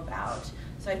even know about.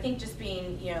 So I think just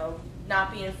being,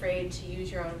 not being afraid to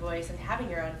use your own voice and having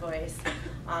your own voice.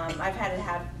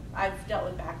 I've dealt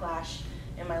with backlash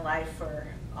in my life for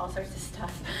all sorts of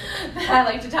stuff that I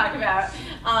like to talk about.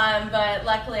 But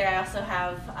luckily I also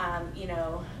have,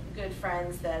 good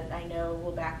friends that I know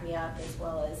will back me up, as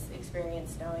well as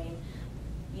experience knowing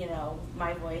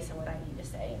my voice and what I need to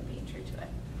say and being true to it.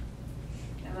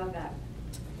 I love that.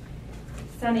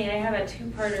 Sunny, I have a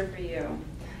two-parter for you.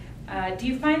 Do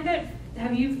you find that,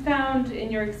 have you found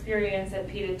in your experience at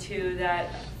PETA 2 that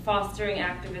fostering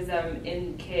activism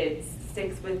in kids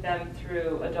sticks with them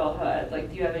through adulthood? Like,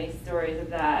 do you have any stories of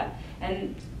that?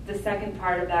 And the second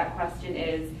part of that question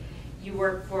is, you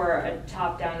work for a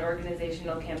top-down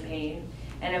organizational campaign,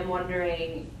 and I'm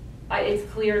wondering,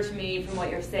 it's clear to me from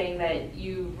what you're saying that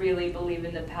you really believe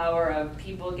in the power of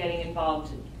people getting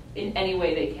involved in any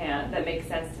way they can that makes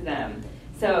sense to them.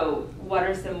 So what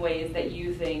are some ways that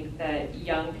you think that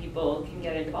young people can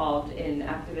get involved in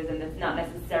activism that's not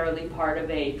necessarily part of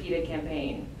a PETA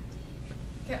campaign?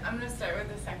 Okay, I'm going to start with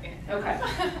the second. Okay.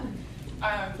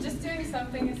 Just doing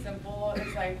something as simple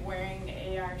as like wearing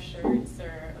AR shirts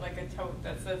or like a tote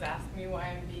that says "Ask me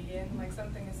why I'm vegan." Like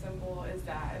something as simple as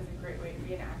that is a great way to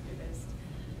be an activist,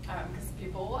 because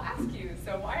people will ask you,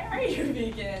 "So why are you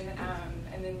vegan?"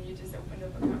 And then you just opened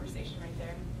up a conversation right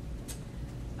there.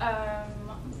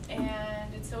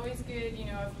 And it's always good,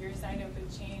 if you're signed up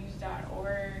with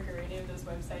change.org or any of those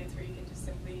websites where you can just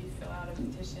simply fill out a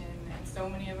petition, and so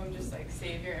many of them just like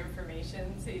save your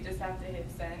information, so you just have to hit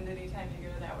send anytime you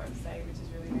go to that website, which is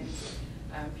really nice.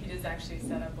 PETA's actually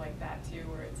set up like that too,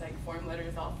 where it's like form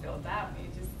letters all filled out, and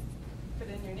you just put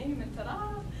in your name and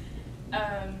ta-da!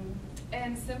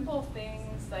 And simple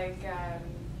things like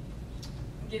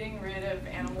getting rid of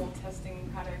animal testing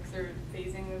products or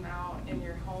phasing them out in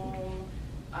your home,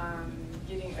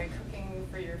 cooking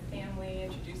for your family,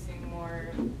 introducing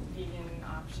more vegan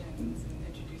options, and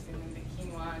introducing them to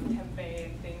quinoa and tempeh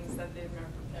and things that they've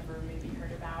never maybe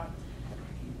heard about.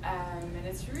 And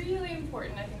it's really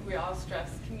important, I think we all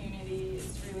stress community.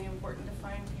 It's really important to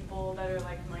find people that are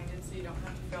like-minded so you don't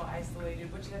have to feel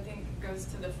isolated, which I think goes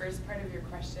to the first part of your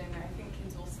question. I think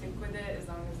kids will stick with it as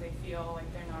long as they feel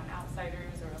like they're not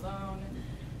outsiders or alone.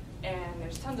 And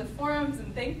there's tons of forums,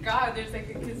 and thank God there's like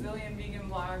a gazillion vegan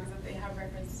blogs that they have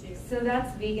reference to. So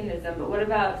that's veganism, but what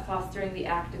about fostering the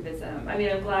activism? I mean,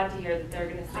 I'm glad to hear that they're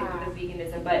going to stick with the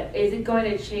veganism, but is it going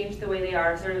to change the way they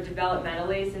are sort of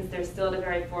developmentally, since they're still at a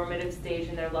very formative stage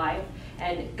in their life,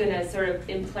 and going to sort of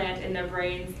implant in their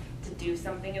brains to do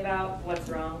something about what's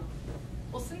wrong?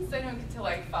 Well, since I don't get to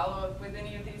like follow up with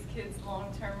any of these kids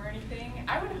long term or anything,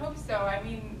 I would hope so. I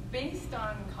mean, based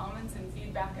on comments and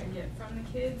feedback I get from the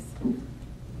kids,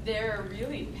 they're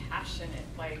really passionate.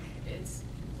 Like, it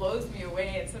blows me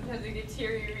away. And sometimes I get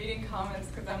teary reading comments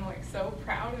because I'm like so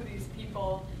proud of these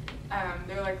people.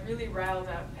 They're like really riled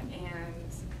up,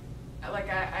 and like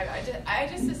I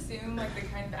just assume like the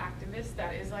kind of activist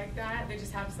that is like that, they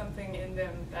just have something in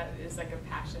them that is like a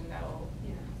passion that'll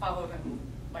follow them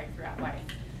like throughout life.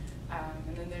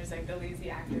 And then there's like the lazy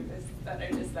activists that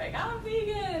are just like, I'm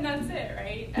vegan, and that's it,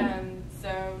 right?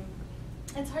 So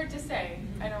it's hard to say.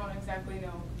 I don't exactly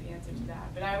know the answer to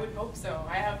that, but I would hope so.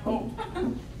 I have hope.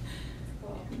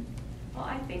 Cool. Well,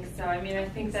 I think so. I mean, I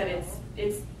think that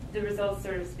it's the results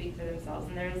sort of speak for themselves,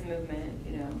 and there is movement,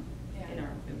 in our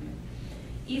movement.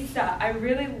 Issa, I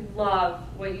really love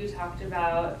what you talked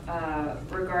about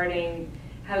regarding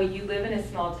how you live in a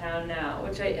small town now,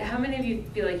 how many of you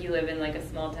feel like you live in like a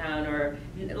small town, or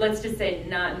let's just say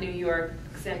not New York,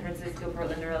 San Francisco,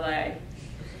 Portland, or LA?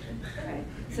 Okay.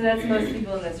 So that's most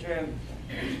people in this room.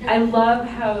 I love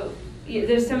how,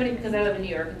 there's so many, because I live in New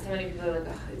York, and so many people are like,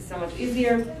 oh, it's so much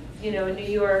easier, in New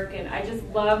York, and I just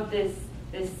love this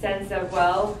sense of,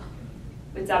 well,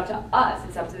 it's up to us,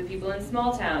 it's up to the people in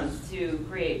small towns to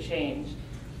create change.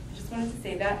 Wanted to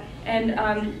say that.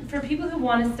 And for people who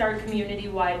want to start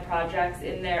community-wide projects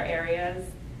in their areas,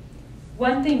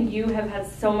 one thing you have had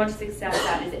so much success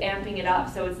at is amping it up.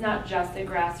 So it's not just a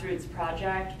grassroots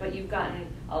project, but you've gotten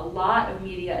a lot of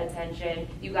media attention.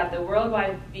 You've got the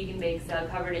worldwide vegan bake sale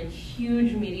covered in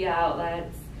huge media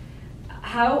outlets.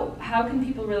 How can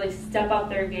people really step up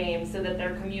their game so that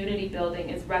their community building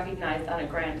is recognized on a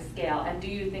grand scale? And do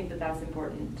you think that that's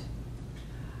important?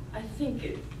 I think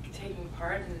taking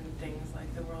part in things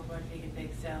like the Worldwide Vegan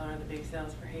Bake Sale or the Bake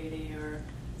Sales for Haiti or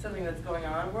something that's going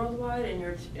on worldwide in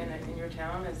your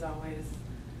town is always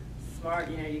smart.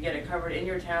 You know, you get it covered in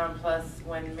your town, plus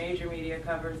when major media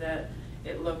covers it,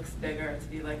 it looks bigger to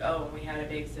be like, oh, we had a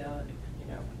bake sale,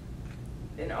 you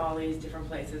know, in all these different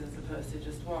places as opposed to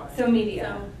just one. So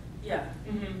media. So, yeah.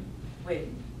 Mm-hmm. Wait.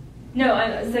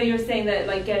 No, so you're saying that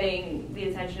like getting the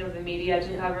attention of the media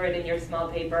to cover it in your small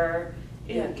paper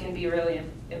can be really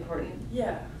important.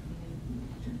 Yeah.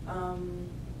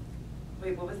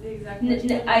 Wait, what was the exact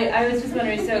question? I was just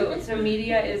wondering, so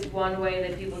media is one way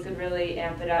that people could really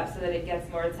amp it up so that it gets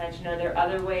more attention. Are there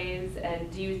other ways, and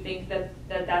do you think that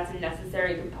that's a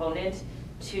necessary component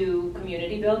to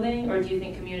community building, or do you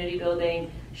think community building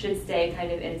should stay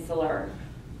kind of insular?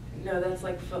 No, that's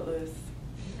like footloose.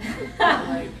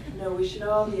 Like, no, we should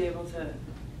all be able to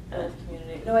build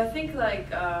community. No, I think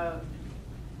like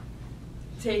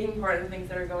taking part in things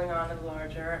that are going on on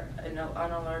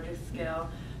a larger scale,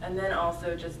 and then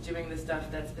also just doing the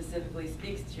stuff that specifically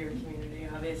speaks to your community.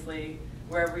 Obviously,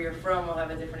 wherever you're from will have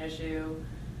a different issue.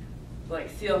 Like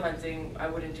seal hunting, I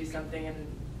wouldn't do something in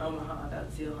Omaha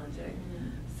about seal hunting.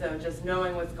 So just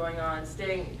knowing what's going on,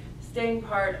 staying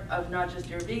part of not just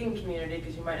your vegan community,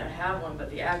 because you might not have one, but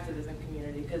the activism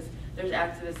community, because there's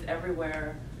activists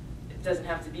everywhere. It doesn't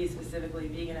have to be specifically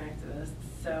vegan activists.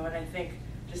 So, and I think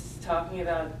just talking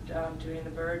about doing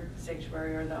the bird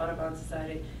sanctuary or the Audubon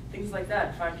Society, things like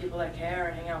that, find people that care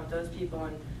and hang out with those people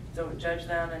and don't judge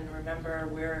them, and remember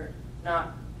we're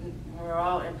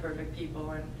all imperfect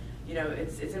people, and you know,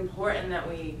 it's important that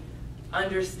we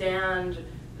understand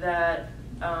that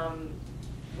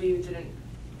we didn't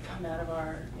come out of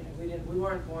our, you know, we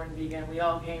weren't born vegan. We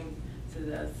all came to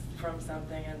this from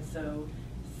something, and so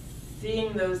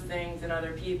seeing those things in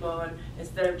other people, and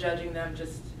instead of judging them,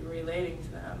 just relating to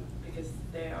them because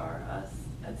they are us.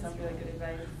 That's some really good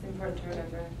advice. It's important to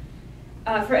remember.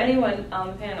 For anyone on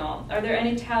the panel, are there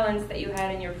any talents that you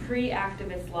had in your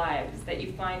pre-activist lives that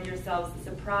you find yourselves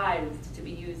surprised to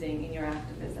be using in your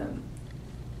activism?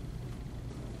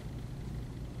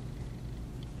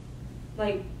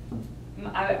 Like,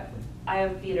 I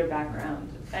have a theater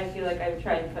background. I feel like I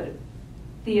try and put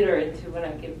theater into when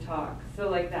I give talks. So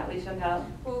like that, Leigh-Chantelle?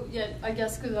 Well, yeah, I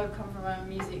guess because I've come from a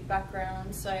music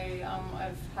background, so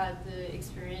I've had the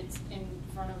experience in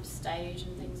front of stage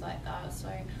and things like that, so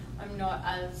I'm not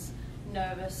as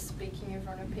nervous speaking in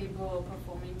front of people or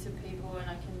performing to people, and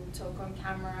I can talk on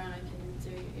camera and I can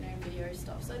do, you know, video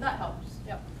stuff, so that helps.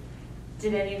 Yep.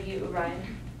 Did any of you, Ryan?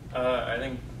 I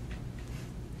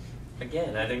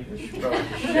think we should probably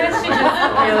just share. That should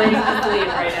just really just leave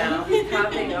right now. He's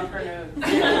copying up her notes.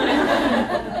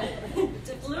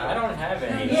 I don't have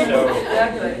any, so.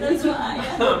 Exactly. That's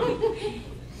why.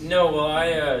 No, well,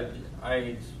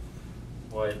 I,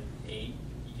 8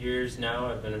 years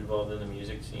now I've been involved in the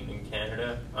music scene in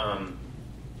Canada,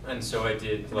 and so I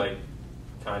did like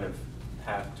kind of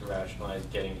have to rationalize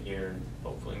getting here and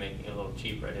hopefully making it a little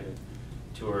cheaper. I did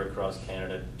a tour across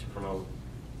Canada to promote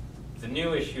the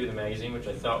new issue of the magazine, which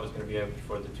I thought was going to be out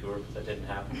before the tour, but that didn't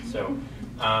happen. So,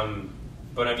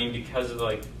 but I mean, because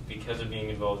of being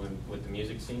involved with the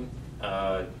music scene,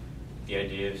 the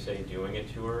idea of say doing a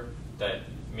tour that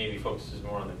maybe focuses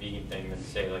more on the vegan thing than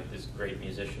say like this great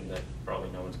musician that probably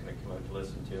no one's going to come out to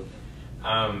listen to,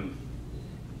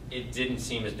 it didn't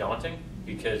seem as daunting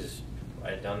because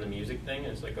I had done the music thing,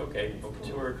 and it's like, okay, book a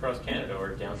tour across Canada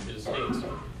or down to the States.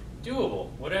 Doable,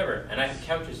 whatever. And I have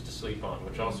couches to sleep on,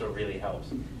 which also really helps.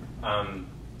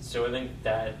 So I think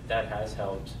that has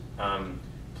helped.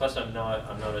 Plus, I'm not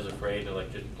as afraid to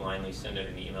like just blindly send out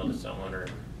an email to someone or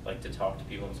like to talk to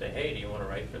people and say, hey, do you want to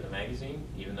write for the magazine?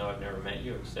 Even though I've never met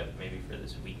you, except maybe for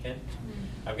this weekend.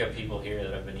 I've got people here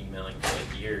that I've been emailing for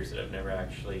like years that I've never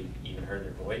actually even heard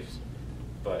their voice,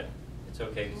 but it's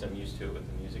okay because I'm used to it with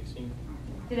the music scene.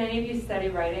 Did any of you study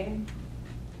writing?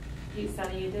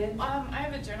 Sunny, you did? I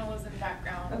have a journalism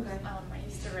background. Okay. I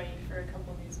used to write for a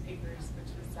couple newspapers,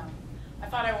 which was, I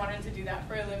thought I wanted to do that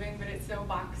for a living, but it's so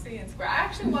boxy and square. I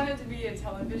actually wanted to be a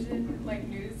television, like,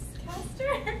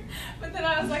 newscaster, but then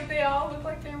I was like, they all look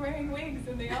like they're wearing wigs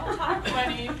and they all talk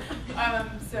funny. And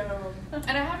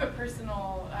I have a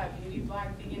personal beauty blog,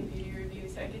 Vegan Beauty Review,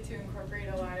 so I get to incorporate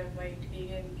a lot of, like,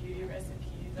 vegan beauty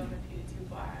recipes on the PETA2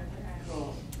 blog.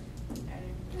 Cool.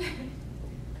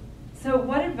 So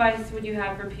what advice would you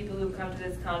have for people who come to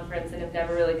this conference and have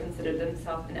never really considered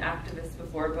themselves an activist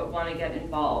before but want to get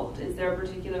involved? Is there a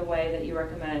particular way that you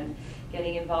recommend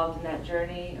getting involved in that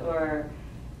journey, or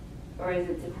is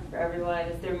it different for everyone?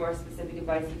 Is there more specific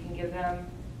advice you can give them?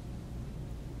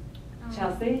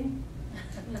 Chelsea?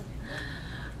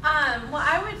 Well,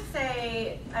 I would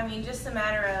say, I mean, just a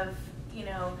matter of, you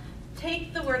know,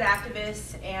 take the word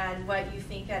activist and what you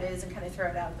think that is and kind of throw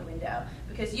it out the window,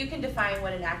 because you can define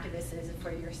what an activist is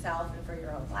for yourself and for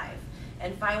your own life,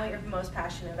 and find what you're most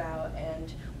passionate about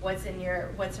and what's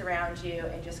around you,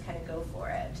 and just kind of go for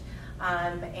it.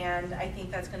 And I think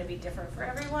that's going to be different for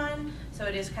everyone, so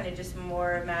it is kind of just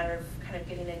more a matter of kind of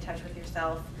getting in touch with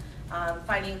yourself,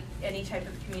 finding any type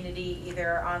of community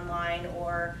either online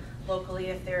or locally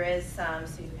if there is some,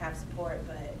 so you have support,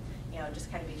 but you know,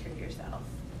 just kind of be true to yourself.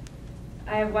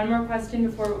 I have one more question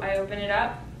before I open it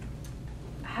up.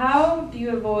 How do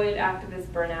you avoid activist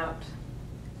burnout?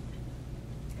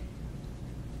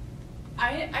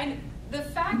 The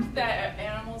fact that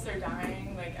animals are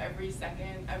dying like every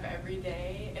second of every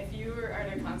day, if you were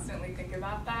to constantly think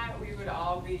about that, we would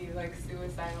all be like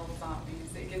suicidal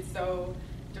zombies. It gets so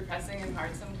depressing and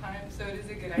hard sometimes, so it is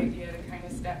a good idea to kind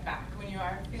of step back when you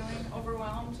are feeling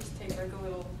overwhelmed. Just take like a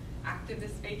little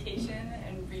activist vacation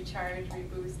and recharge,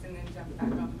 reboost, and then jump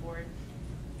back on board.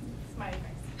 That's my advice.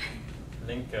 I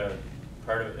think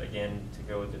part of it, again, to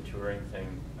go with the touring thing,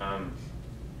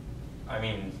 I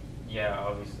mean, yeah,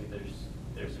 obviously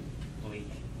there's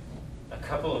a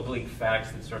couple of bleak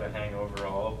facts that sort of hang over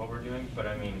all of what we're doing, but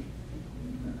I mean,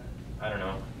 I don't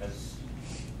know, as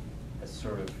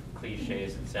sort of cliche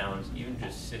as it sounds, even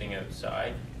just sitting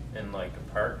outside in like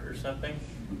a park or something,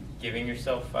 giving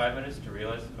yourself 5 minutes to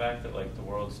realize the fact that like the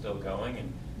world's still going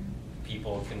and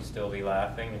people can still be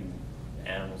laughing and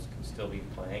animals can still be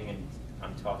playing, and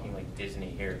I'm talking like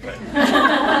Disney here, but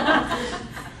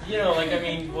you know, like, I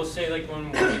mean, we'll say like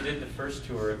when we did the first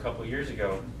tour a couple years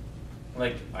ago,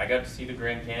 like I got to see the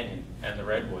Grand Canyon and the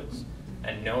redwoods,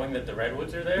 and knowing that the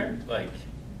redwoods are there, like,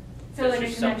 So there's like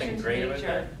just a connection something to great about nature.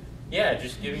 that. Yeah,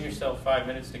 just giving yourself 5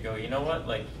 minutes to go, you know what,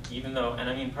 like, even though, and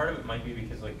I mean, part of it might be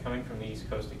because like coming from the east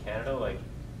coast of Canada, like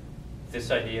this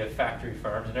idea of factory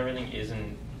farms and everything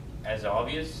isn't as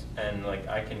obvious, and like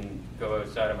I can go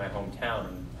outside of my hometown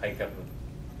and hike up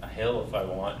a hill if I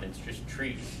want, and it's just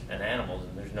trees and animals,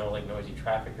 and there's no like noisy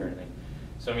traffic or anything.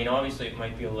 So I mean, obviously it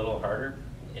might be a little harder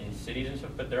in cities and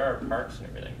stuff, but there are parks and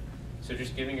everything. So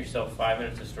just giving yourself 5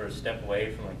 minutes to sort of step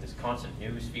away from like this constant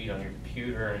news feed on your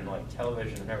computer and like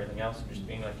television and everything else, and just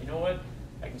being like, you know what,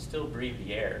 I can still breathe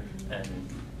the air, and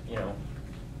you know,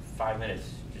 5 minutes,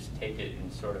 just take it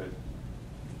and sort of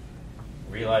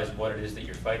realize what it is that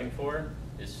you're fighting for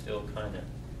is still kind of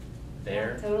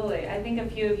there. Yeah, totally. I think a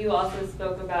few of you also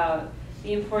spoke about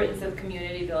the importance of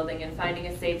community building and finding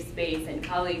a safe space and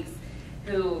colleagues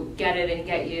who get it and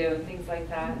get you, and things like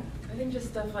that. I think just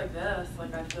stuff like this,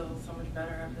 like I feel so much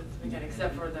better after this weekend,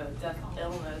 except for the death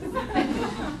illness.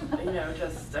 You know,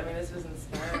 just, I mean, this was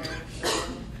inspiring. So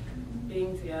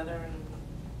being together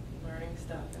and learning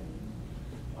stuff and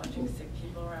watching sick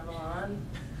people revel on.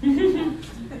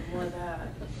 More of that.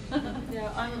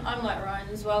 Yeah, I'm like Ryan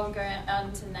as well, going out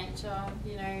into nature,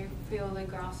 you know, feel the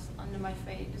grass under my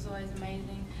feet is always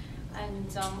amazing.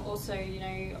 And also, you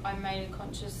know, I made a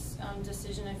conscious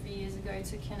decision a few years ago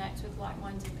to connect with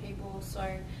like-minded people,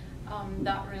 so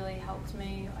that really helped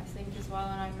me, I think, as well,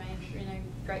 and I made, you know,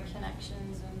 great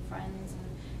connections and friends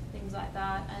and things like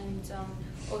that. And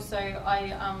also,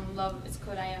 I love, it's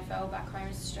called AFL back home,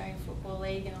 it's Australian Football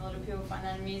League, and a lot of people find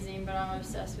that amusing, but I'm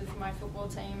obsessed with my football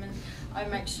team, and I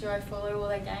make sure I follow all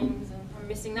their games, and I'm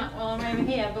missing that while I'm over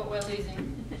here, but we're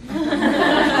losing.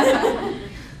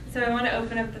 So I want to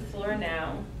open up the floor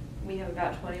now. We have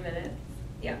about 20 minutes.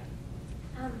 Yeah.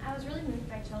 I was really moved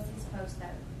by Chelsea's post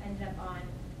that ended up on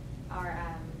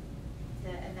our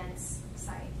the events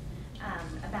site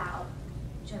about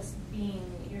just being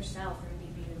yourself and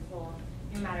be beautiful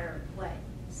no matter what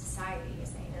society is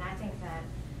saying. And I think that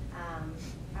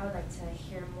I would like to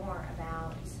hear more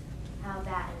about how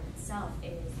that in itself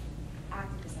is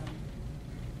activism,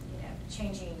 you know,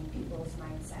 changing people's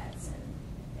mindsets and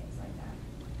things like that.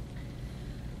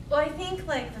 Well, I think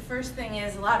like the first thing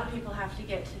is a lot of people have to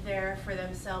get to there for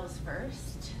themselves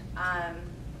first.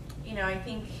 You know, I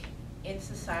think in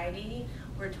society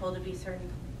we're told to be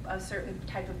a certain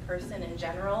type of person in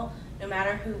general. No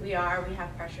matter who we are, we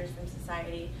have pressures from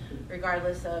society,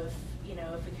 regardless of, you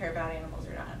know, if we care about animals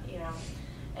or not, you know.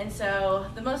 And so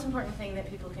the most important thing that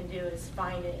people can do is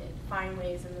find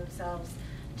ways in themselves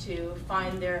to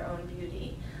find their own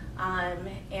beauty.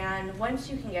 And once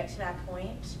you can get to that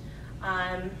point,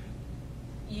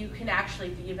 you can actually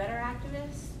be a better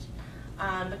activist,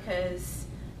 because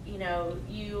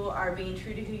you are being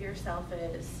true to who yourself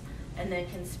is, and then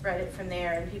can spread it from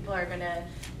there, and people are gonna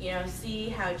see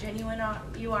how genuine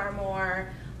you are more,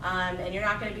 and you're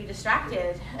not going to be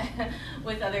distracted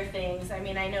with other things. I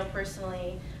mean, I know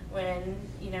personally when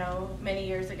many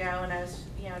years ago when I was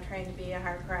trying to be a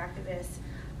hardcore activist,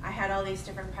 I had all these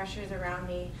different pressures around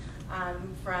me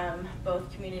from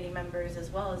both community members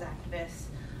as well as activists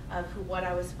of what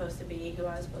I was supposed to be, who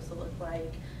I was supposed to look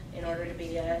like in order to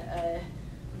be a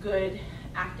good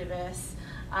activist,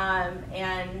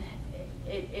 and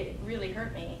it really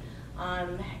hurt me,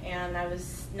 and I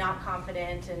was not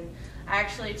confident, and I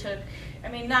actually took,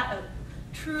 not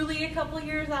truly a couple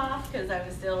years off, because I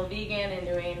was still vegan and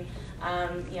doing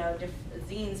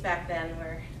zines back then,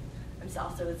 where I'm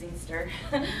also a zinester.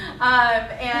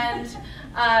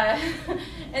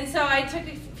 And so I took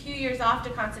a few years off to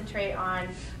concentrate on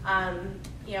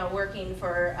working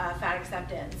for fat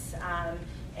acceptance,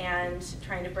 and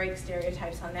trying to break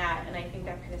stereotypes on that, and I think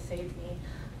that kind of saved me.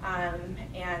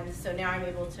 And so now I'm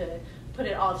able to put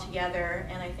it all together,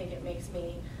 and I think it makes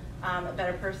me a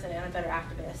better person and a better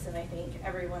activist, and I think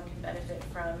everyone can benefit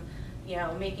from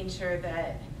making sure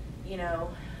that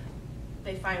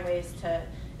they find ways to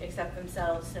accept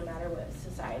themselves no matter what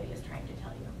society is trying to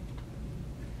tell you.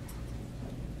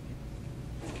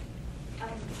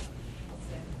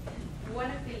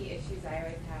 One of the issues I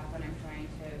always have when I'm trying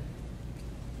to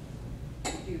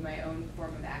do my own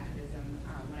form of activism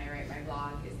when I write my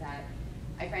blog is that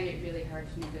I find it really hard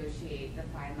to negotiate the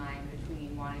fine line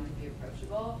between wanting to be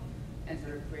approachable and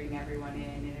sort of bring everyone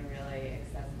in a really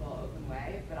accessible, open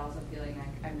way, but also feeling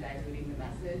like I'm diluting the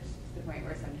message to the point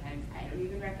where sometimes I don't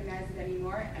even recognize it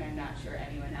anymore, and I'm not sure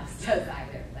anyone else does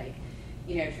either. Like,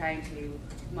 trying to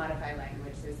modify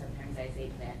language, so sometimes I say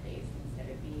plant-based instead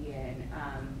of vegan,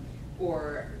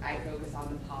 or I focus on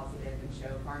the positive and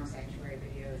show farm sanctuary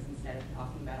videos instead of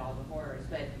talking about all the horrors.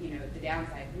 But the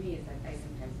downside for me is that I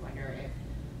sometimes wonder if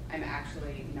I'm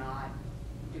actually not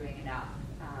doing enough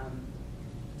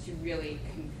to really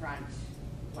confront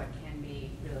what can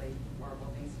be really horrible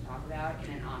things to talk about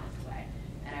in an honest way.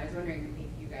 And I was wondering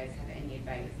if you guys have any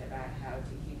advice about how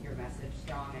to keep your message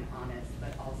strong and honest,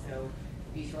 but also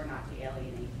be sure not to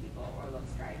alienate people or look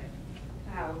strident.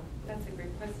 Wow, that's a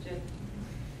great question.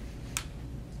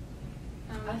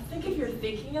 I think if you're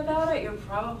thinking about it, you're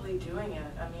probably doing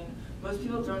it. I mean, most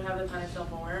people don't have the kind of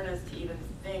self-awareness to even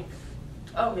think,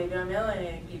 oh, maybe I'm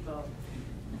alienating people.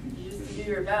 You just do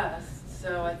your best.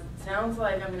 So it sounds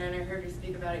like, I heard you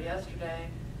speak about it yesterday,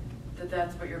 that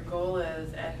that's what your goal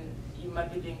is, and you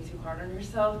might be being too hard on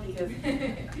yourself, because,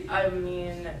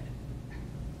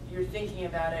 you're thinking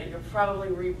about it, you're probably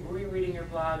rereading your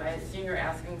blog. I assume you're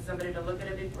asking somebody to look at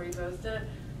it before you post it,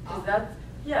 because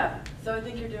so I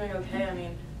think you're doing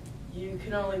okay. You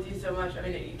can only do so much.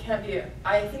 You can't be,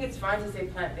 I think it's fine to say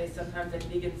plant-based sometimes and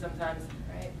vegan sometimes.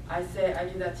 Right. I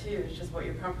do that too. It's just what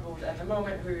you're comfortable with at the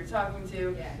moment, who you're talking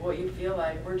to, what you feel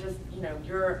like. We're just,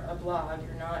 you're a blog.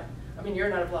 You're not, you're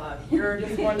not a blog. You're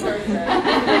just one person.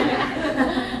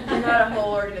 You're not a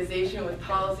whole organization with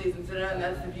policies and so on. And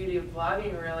that's the beauty of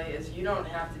blogging, really, is you don't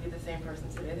have to be the same person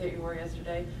today that you were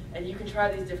yesterday. And you can try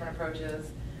these different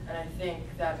approaches. And I think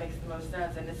that makes the most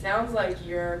sense. And it sounds like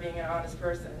you're being an honest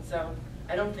person. So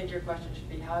I don't think your question should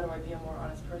be, how do I be a more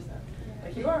honest person?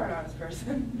 Like, you are an honest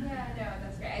person. Yeah, no,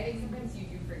 that's great. I think sometimes you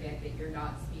do forget that you're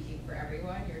not speaking for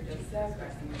everyone. You're just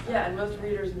expressing yourself. Yeah, and most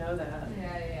readers know that.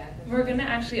 Yeah. We're going to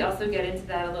actually also get into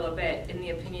that a little bit in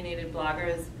the Opinionated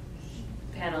Bloggers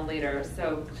panel later,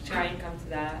 so try and come to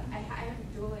that. I have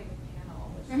a dueling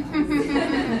panel, which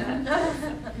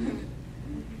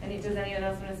Does anyone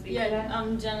else want to speak to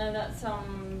that? Jenna, that's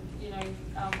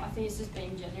I think it's just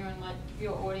being genuine, like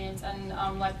your audience, and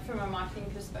like from a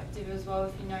marketing perspective as well.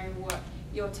 If you know what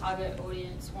your target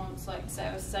audience wants, like say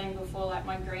I was saying before, like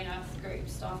my Green Earth group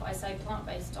stuff, I say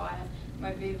plant-based diet.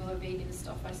 My Viva vegan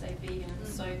stuff, I say vegan.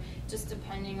 So just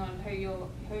depending on who your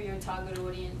target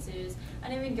audience is,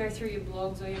 and even go through your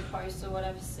blogs or your posts or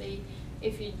whatever. See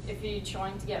if you're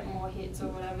trying to get more hits or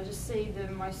whatever. Just see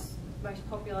the most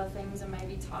popular things and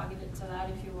maybe target it to that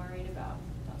if you're worried about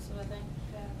that sort of thing.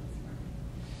 Yeah, that's smart.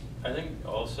 I think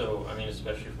also,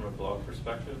 especially from a blog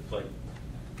perspective, like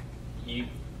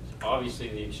obviously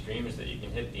the extreme is that you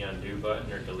can hit the undo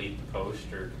button or delete the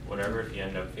post or whatever if you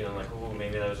end up feeling like, oh,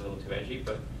 maybe that was a little too edgy.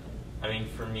 But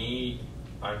for me,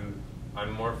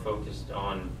 I'm more focused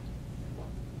on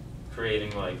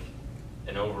creating like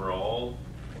an overall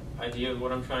idea of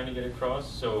what I'm trying to get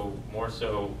across. So more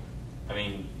so,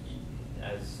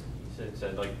 as Sid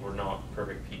said, like we're not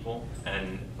perfect people,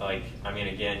 and like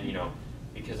again,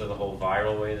 because of the whole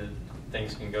viral way that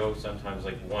things can go, sometimes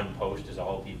like one post is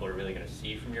all people are really going to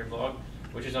see from your blog,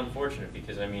 which is unfortunate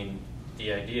because I mean,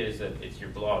 the idea is that it's your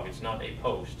blog, it's not a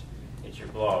post, it's your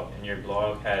blog, and your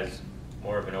blog has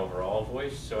more of an overall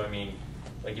voice. So I mean,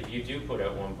 like if you do put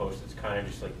out one post, it's kind of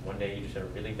just like one day you just had a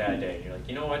really bad day, and you're like,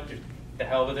 you know what, just the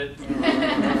hell with it.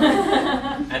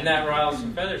 And that riles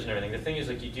some feathers and everything. The thing is,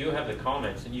 like, you do have the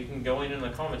comments, and you can go in the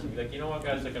comments and be like, you know what,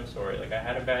 guys, like, I'm sorry, like, I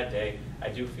had a bad day, I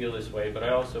do feel this way, but I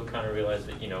also kind of realize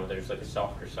that, you know, there's like a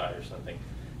softer side or something.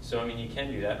 So I mean, you can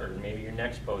do that, or maybe your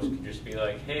next post could just be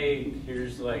like, hey,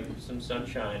 here's like some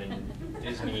sunshine and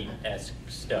Disney-esque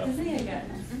stuff. Disney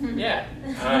again. Yeah.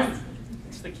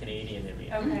 It's the Canadian in me.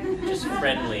 Okay. Just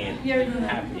friendly and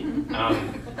happy.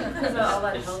 Because of all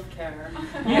that healthcare.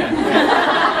 Yeah.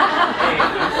 Hey,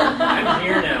 I'm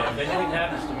here now. If anything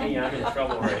happens to me, I'm in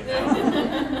trouble right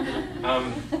now.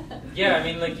 Yeah, I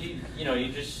mean, like, you know,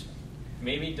 you just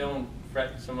maybe don't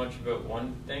fret so much about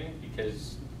one thing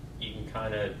because you can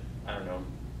kind of, I don't know.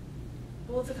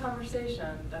 Well, it's a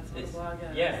conversation. That's what a blog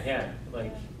is. Yeah, yeah.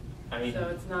 Like, I mean. So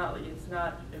it's not, you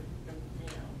know,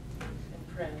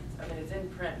 in print. I mean, it's in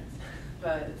print,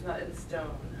 but it's not in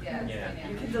stone. Yeah. Yeah.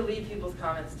 You can delete people's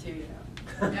comments too, you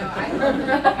know. No, I love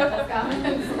people's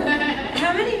comments.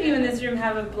 How many of you in this room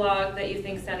have a blog that you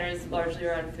think centers largely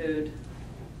around food?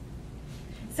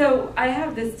 So I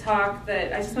have this talk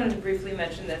that, I just wanted to briefly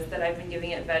mention this, that I've been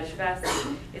giving at Veg Fest.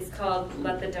 It's called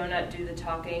Let the Donut Do the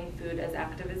Talking, Food as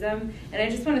Activism. And I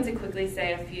just wanted to quickly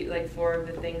say a few, like 4 of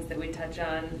the things that we touch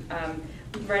on.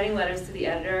 Writing letters to the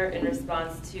editor in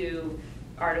response to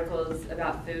articles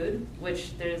about food,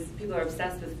 which people are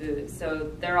obsessed with food,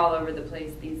 so they're all over the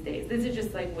place these days. These are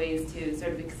just like ways to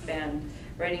sort of expand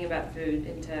writing about food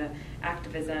into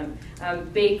activism.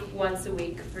 Bake once a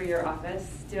week for your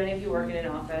office. Do any of you work in an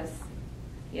office?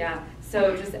 Yeah.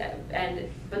 So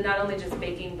but not only just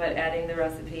baking, but adding the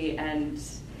recipe and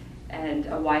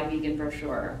a why vegan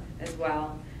brochure as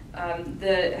well.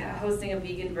 Hosting a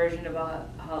vegan version of a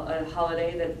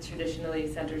holiday that traditionally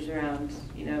centers around,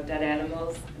 you know, dead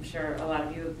animals. I'm sure a lot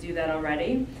of you do that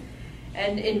already.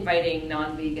 And inviting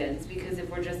non-vegans, because if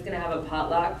we're just going to have a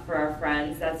potluck for our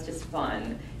friends, that's just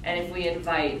fun. And if we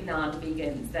invite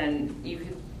non-vegans, then you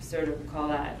could sort of call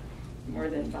that more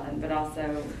than fun, but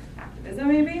also activism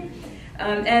maybe.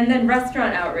 And then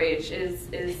restaurant outreach is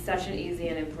such an easy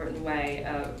and important way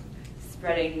of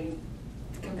spreading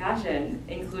compassion,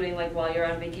 including like while you're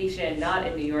on vacation, not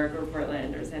in New York or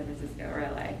Portland or San Francisco or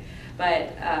LA,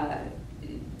 but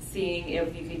seeing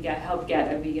if you could help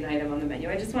get a vegan item on the menu.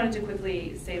 I just wanted to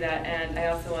quickly say that, and I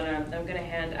also I'm going to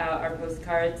hand out our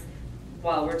postcards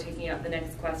while we're taking out the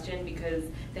next question because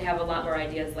they have a lot more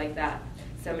ideas like that.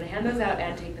 So I'm going to hand those out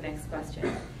and take the next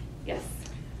question. Yes.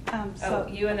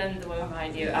 You and then the woman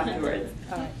behind you afterwards.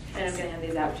 All right. And I'm going to hand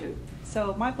these out too.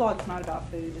 So my blog's not about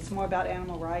food. It's more about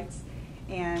animal rights.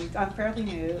 And I'm fairly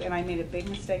new, and I made a big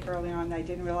mistake early on. I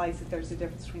didn't realize that there's a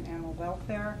difference between animal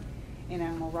welfare and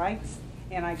animal rights.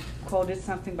 And I quoted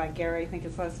something by Gary, I think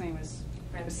his last name is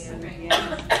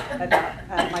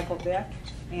about Michael Vick.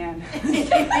 And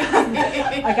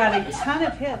I got a ton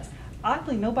of hits.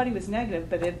 Oddly, nobody was negative,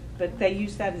 but they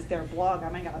used that as their blog. I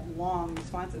mean, I got long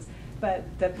responses. But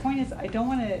the point is, I don't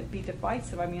want to be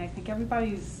divisive. I mean, I think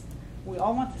we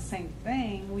all want the same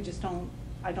thing.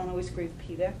 I don't always agree with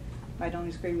PETA. I don't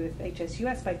always agree with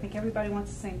HSUS, but I think everybody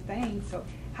wants the same thing. So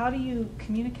how do you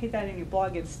communicate that in your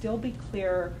blog and still be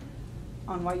clear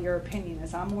on what your opinion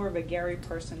is? I'm more of a Gary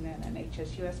person than an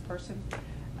HSUS person.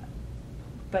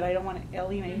 But I don't want to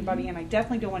alienate anybody, and I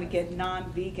definitely don't want to get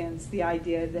non-vegans the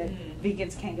idea that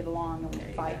vegans can't get along and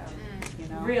will fight. You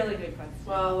know? Really good question.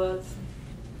 Well,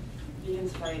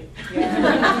 vegans fight. Yeah.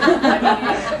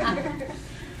 I mean,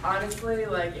 honestly,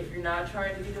 like, if you're not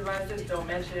trying to be divisive, don't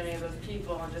mention any of those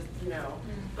people and just, you know.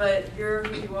 But you're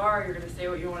who you are, you're going to say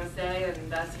what you want to say,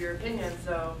 and that's your opinion,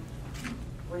 so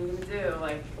what are you going to do?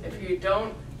 Like, if you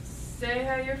don't say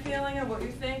how you're feeling or what you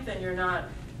think, then you're not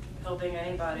helping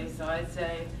anybody. So I'd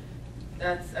say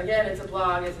again, it's a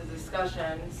blog, it's a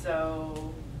discussion,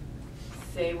 so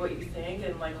say what you think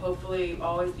and, like, hopefully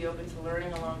always be open to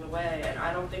learning along the way. And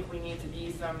I don't think we need to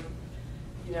be some,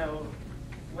 you know,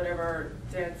 whatever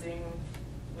dancing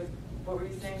with, what were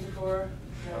you saying before?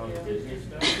 Disney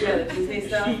stuff? Yeah, the Disney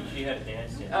stuff. She had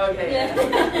dancing. Okay, yeah.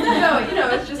 No, you know,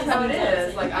 it's just how it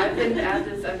is. Like, I've been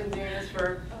doing this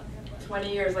for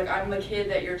 20 years. Like, I'm the kid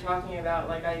that you're talking about.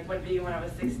 Like, I went vegan when I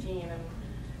was 16, and,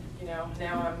 you know,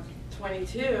 now I'm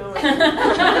 22.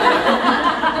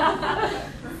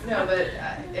 No, but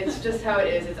it's just how it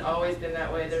is. It's always been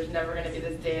that way. There's never going to be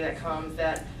this day that comes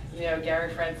that, you know,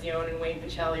 Gary Francione and Wayne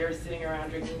Pacelli are sitting around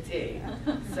drinking tea.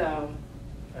 So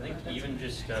I think even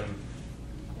just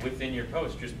within your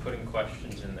post, just putting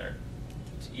questions in there,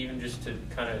 even just to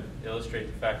kind of illustrate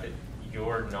the fact that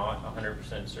you're not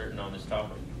 100% certain on this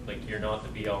topic. Like, you're not the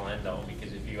be-all, end-all,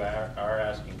 because if you are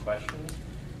asking questions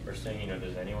or saying,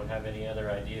 does anyone have any other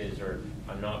ideas, or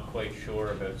I'm not quite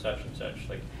sure about such and such,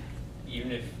 like,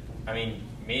 even if,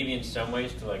 maybe in some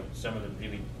ways to like some of the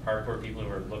really hardcore people who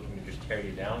are looking to just tear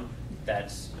you down,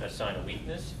 that's a sign of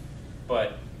weakness.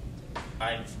 But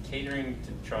I'm catering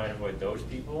to try and avoid those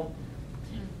people.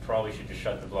 You probably should just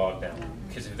shut the blog down,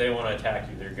 because if they want to attack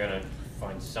you, they're going to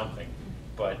find something.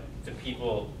 But the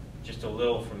people just a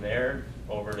little from there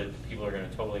over to people who are going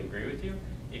to totally agree with you,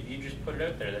 if you just put it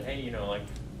out there that, hey, like,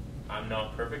 I'm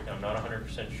not perfect, I'm not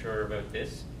 100% sure about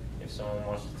this. If someone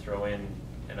wants to throw in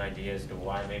an idea as to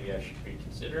why maybe I should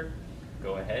reconsider,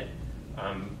 go ahead.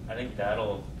 I think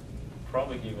that'll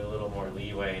probably give you a little more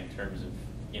leeway in terms of,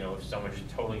 if someone just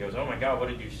totally goes, oh my God, what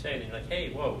did you say? Then you're like,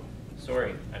 hey, whoa,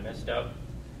 sorry, I messed up.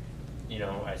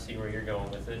 I see where you're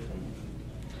going with it.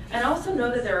 And also know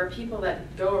that there are people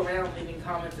that go around leaving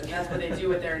comments, and that's what they do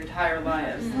with their entire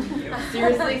lives.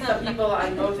 Seriously, some people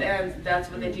on both ends, that's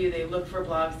what they do. They look for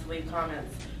blogs to leave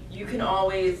comments. You can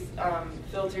always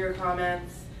filter your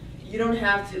comments. You don't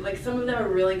have to, like, some of them are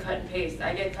really cut and paste.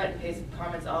 I get cut and paste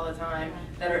comments all the time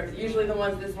that are usually the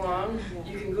ones this long.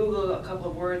 You can Google a couple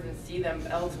of words and see them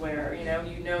elsewhere.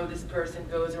 You know this person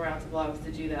goes around to blogs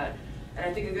to do that. And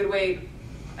I think a good way,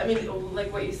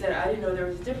 like what you said, I didn't know there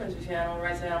was a difference between animal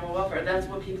rights and animal welfare. That's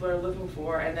what people are looking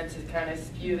for, and then to kind of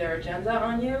spew their agenda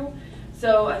on you.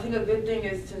 So I think a good thing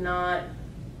is to not,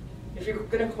 if you're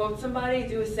going to quote somebody,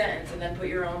 do a sentence and then put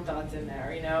your own thoughts in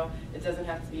there, It doesn't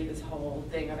have to be this whole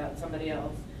thing about somebody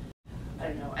else. I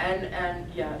don't know.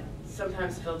 And yeah,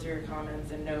 sometimes filter your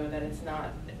comments and know that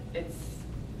it's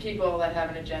people that have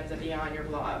an agenda beyond your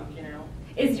blog,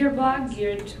 Is your blog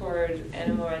geared toward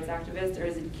animal rights activists, or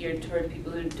is it geared toward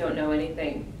people who don't know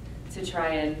anything to try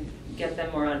and get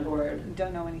them more on board?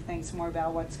 Don't know anything, it's more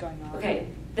about what's going on. Okay,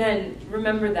 then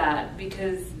remember that,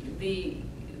 because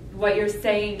what you're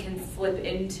saying can slip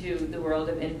into the world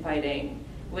of infighting,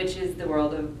 which is the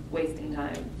world of wasting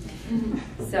time.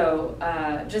 So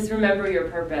just remember your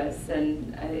purpose,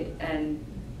 and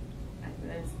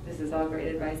this is all great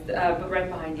advice, but right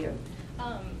behind you.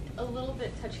 A little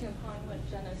bit touching upon what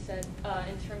Jenna said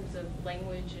in terms of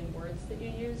language and words that you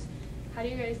use. How do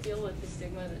you guys deal with the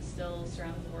stigma that still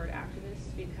surrounds the word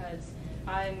activist? Because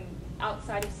I'm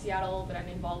outside of Seattle, but I'm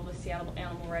involved with Seattle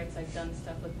animal rights. I've done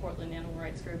stuff with Portland animal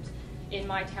rights groups. In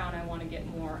my town, I want to get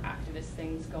more activist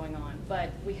things going on.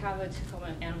 But we have a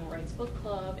Tacoma Animal Rights Book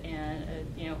Club and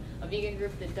a vegan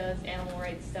group that does animal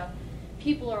rights stuff.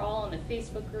 People are all in the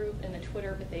Facebook group and the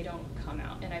Twitter, but they don't come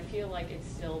out. And I feel like it's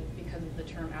still because of the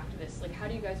term activist. Like, how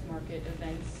do you guys market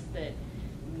events that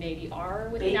maybe are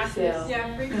with an activist?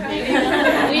 Yeah,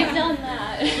 We've done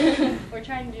that. We're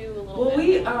trying to do a little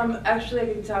bit. Well, we actually,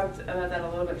 I talked about that a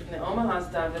little bit from the Omaha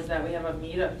stuff, is that we have a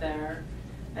meetup there,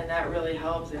 and that really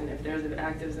helps. And if there's an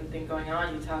activism thing going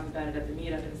on, you talk about it at the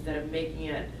meetup instead of making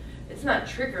it. It's not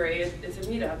trickery, it's a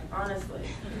meetup, honestly.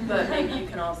 But maybe you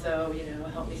can also,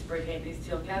 help me spray paint these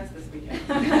teal cats this weekend.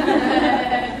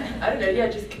 I don't know, yeah,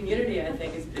 just community, I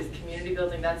think, is community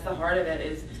building. That's the heart of it,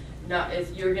 is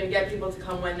you're going to get people to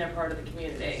come when they're part of the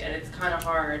community. And it's kind of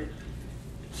hard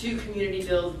to community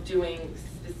build doing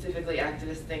specifically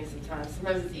activist things sometimes.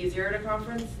 Sometimes it's easier at a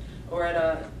conference or at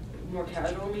a more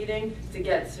casual meeting to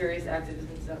get serious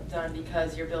activism stuff done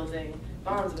because you're building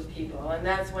bonds with people, and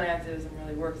that's when activism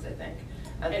really works, I think.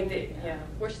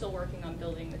 We're still working on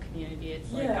building the community.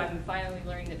 It's like I'm finally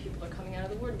learning that people are coming out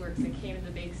of the woodworks. They came to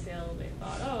the bake sale, they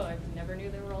thought, oh, I never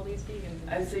knew there were all these vegans.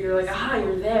 And so you're like,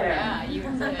 you're there. Yeah, you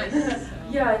exist. So.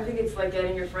 Yeah, I think it's like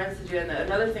getting your friends to do it. And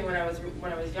another thing, when I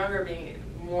was younger, being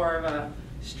more of a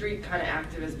street kind of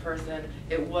activist person,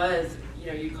 it was,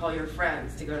 you call your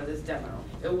friends to go to this demo.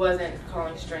 It wasn't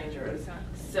calling strangers. Exactly.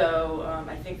 So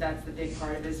I think that's the big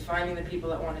part of it, is finding the people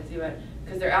that want to do it,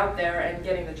 because they're out there, and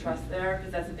getting the trust there,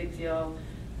 because that's a big deal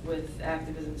with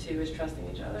activism too, is trusting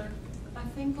each other. I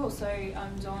think also,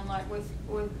 Dawn, like with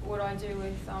what I do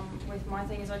with my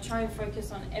thing, is I try and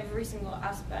focus on every single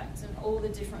aspect and all the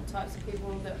different types of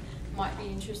people that might be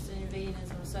interested in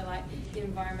veganism. So like the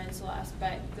environmental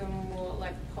aspect, the more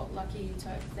like potlucky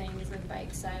type things, the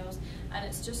bake sales, and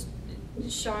it's just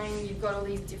showing you've got all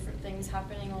these different things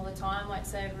happening all the time. Like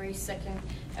say every second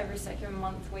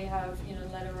month we have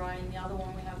letter writing, the other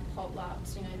one we have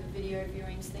potlucks, the video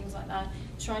viewings, things like that.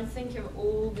 Try and think of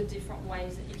all the different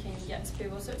ways that you can get to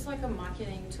people. So it's like a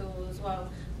marketing tool as well.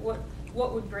 What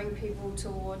what would bring people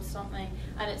towards something,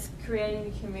 and it's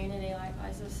creating a community, like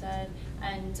Isa said.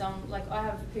 And like I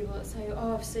have people that say,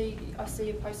 oh, I see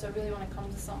your post, I really want to come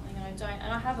to something, and I don't.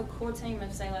 And I have a core team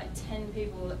of say like 10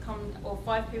 people that come, or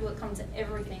 5 people that come to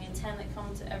everything, and 10 that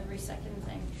come to every second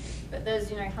thing. But there's,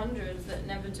 you know, hundreds that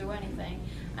never do anything.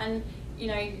 And you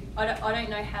know, I don't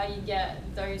know how you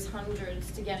get those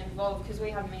hundreds to get involved, because we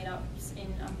have meetups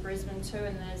in Brisbane too,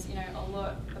 and there's, you know, a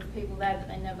lot of people there, but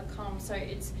they never come. So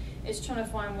it's trying to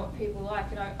find what people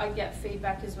like. And I get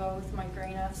feedback as well with my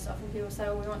green earth stuff, and people say,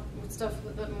 oh, we want stuff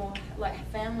that more like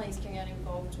families can get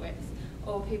involved with,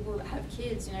 or people that have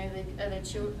kids, you know, they're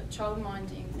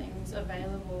child-minding things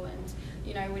available, and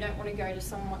you know, we don't want to go to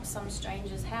some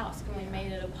stranger's house. Can we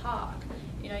meet at a park?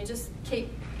 You know, just keep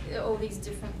all these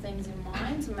different things in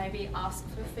mind, and maybe ask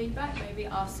for feedback, maybe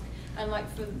ask. And like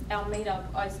for our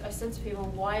meetup, I said to people,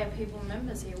 why are people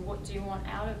members here? What do you want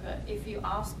out of it? If you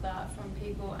ask that from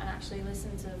people and actually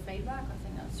listen to the feedback, I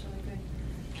think that's really good.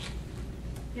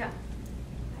 Yeah.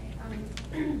 Hi,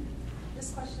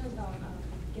 this question is about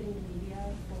getting media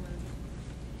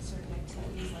for certain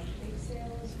activities like bake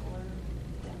sales or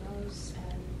demos,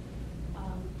 and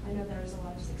I know there was a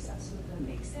lot of success with the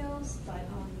bake sales, but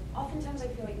oftentimes I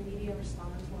feel like media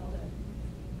responds well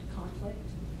to conflict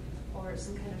or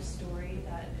some kind of story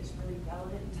that is really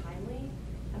relevant and timely.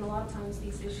 And a lot of times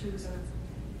these issues of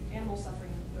animal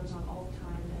suffering goes on all the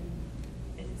time,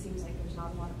 and it seems like there's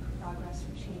not a lot of progress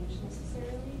or change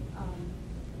necessarily.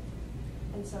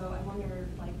 And so I wonder,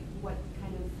 like, what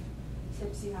kind of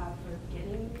tips you have for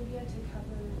getting media to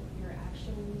cover your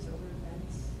actions or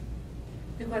events?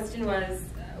 The question was,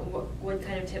 what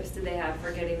kind of tips do they have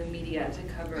for getting the media to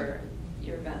cover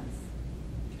your events?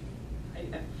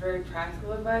 Very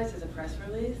practical advice is a press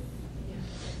release,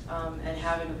 and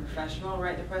having a professional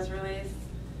write the press release,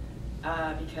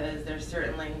 because there's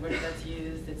certain language that's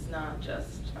used. It's not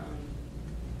just,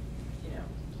 you know,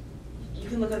 you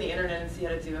can look on the internet and see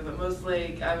how to do it, but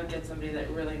mostly I would get somebody that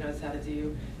really knows how to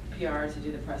do PR to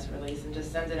do the press release and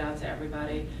just send it out to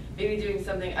everybody. Maybe doing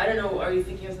something, I don't know, are you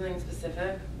thinking of something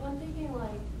specific? Well, I'm thinking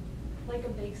like a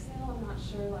bake sale. I'm not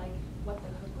sure like what the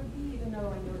hook would be, even though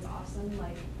I know it's awesome.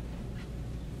 Like,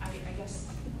 I guess,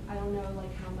 I don't know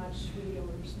like how much media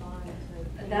would respond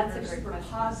to That's a super great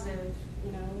question. positive,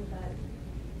 you know,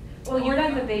 that. Well, you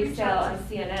ran the bake sale on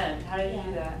CNN. How did you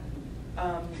do that?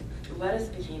 Lettuce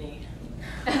bikini.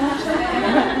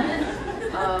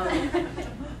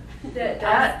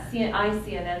 That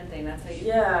ICNN thing, that's how you...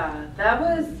 Yeah, that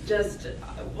was just,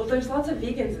 well, there's lots of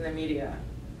vegans in the media.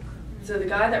 So the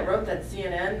guy that wrote that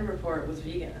CNN report was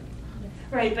vegan.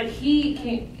 Right, but he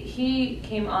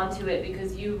came onto it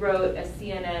because you wrote a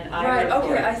CNN report. Right,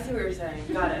 okay, I see what you're saying.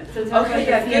 Got it. So talk about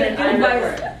yeah, the good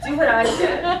advice. report. Do what I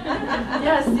did.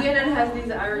 Yeah, CNN has these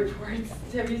reports.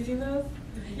 Have you seen those?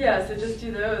 Yeah, so just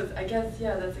do those. I guess,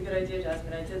 yeah, that's a good idea,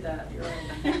 Jasmine. I did that. You're right.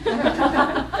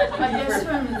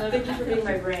 Thank you for being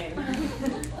my brain.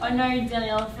 I know,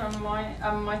 Danielle, from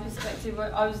my perspective,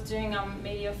 I was doing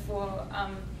media for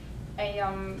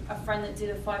a friend that did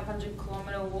a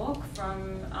 500-kilometre walk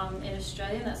from in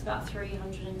Australia, and that's about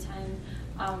 310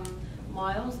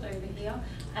 miles over here,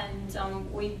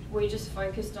 and we just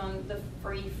focused on the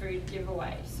free food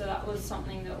giveaway. So that was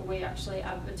something that we actually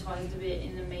advertised a bit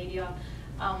in the media.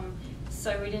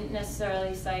 So we didn't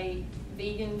necessarily say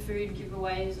vegan food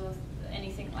giveaways or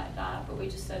anything like that, but we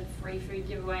just said free food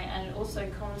giveaway, and it also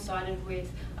coincided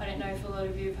with, I don't know if a lot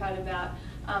of you have heard about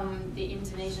the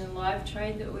Indonesian live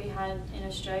trade that we had in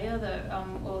Australia, that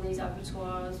all these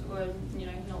abattoirs were, you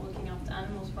know, not looking after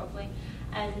animals properly,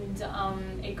 and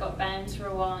it got banned for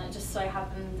a while, and it just so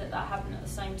happened that that happened at the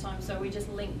same time. So we just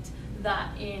linked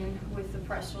that in with the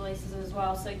press releases as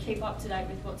well. So keep up to date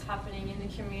with what's happening in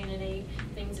the community,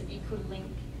 things that you could link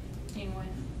in with.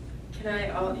 Can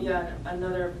I, yeah,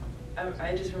 another,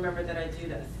 I just remembered that I do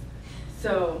this.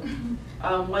 So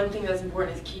one thing that's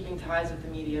important is keeping ties with the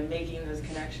media, making those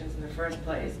connections in the first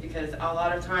place, because a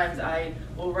lot of times I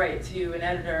will write to an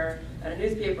editor at a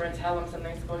newspaper and tell them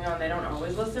something's going on. They don't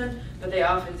always listen, but they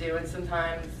often do, and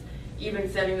sometimes even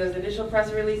sending those initial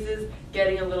press releases,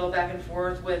 getting a little back and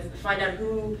forth with, find out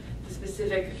who the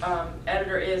specific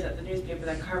editor is at the newspaper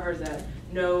that covers it,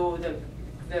 know the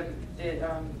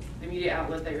media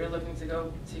outlet that you're looking to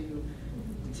go to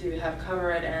have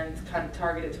cover it, and kind of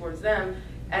target it towards them,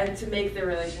 and to make the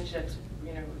relationships,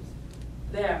 you know,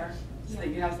 there, so that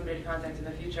you have somebody to contact in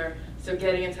the future. So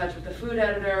getting in touch with the food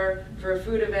editor for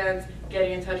food events,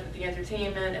 getting in touch with the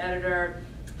entertainment editor.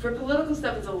 For political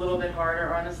stuff, it's a little bit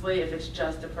harder, honestly, if it's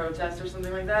just a protest or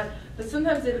something like that. But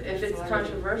sometimes if it's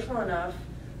controversial enough,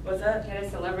 what's that? Get a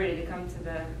celebrity to come to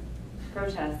the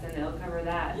protest, and they'll cover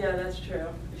that. Yeah, that's true.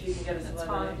 If you can get a That's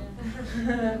celebrity.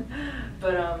 hard,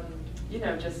 But you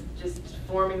know, just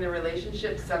forming the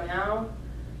relationship somehow,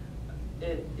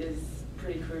 it is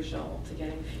pretty crucial to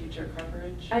getting future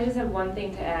coverage. I just have one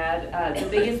thing to add. The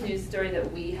biggest news story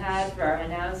that we had for our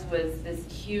hen house was this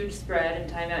huge spread in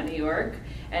Time Out New York,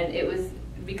 and it was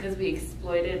because we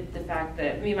exploited the fact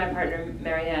that, me and my partner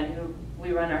Marianne, who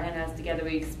we run our hen house together,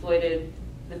 we exploited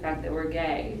the fact that we're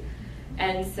gay.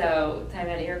 And so Time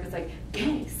Out New York was like,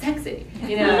 gay, sexy,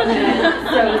 you know, and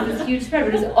so it was this huge spread,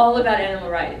 but it was all about animal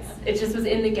rights. It just was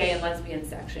in the gay and lesbian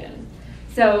section.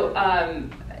 So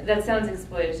that sounds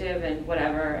exploitative and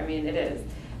whatever, I mean it is.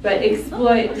 But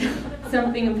exploit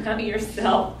something about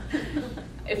yourself,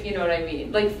 if you know what I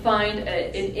mean. Like find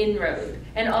an inroad.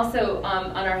 And also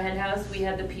on our hen house, we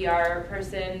had the PR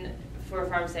person for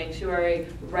Farm Sanctuary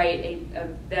write a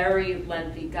very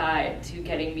lengthy guide to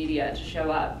getting media to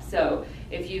show up. So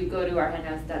if you go to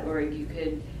ourhenhouse.org, you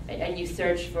could, and you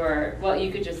search for, well, you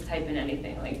could just type in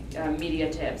anything like media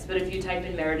tips. But if you type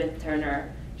in Meredith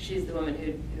Turner, she's the woman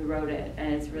who wrote it,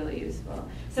 and it's really useful.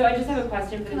 So I just have a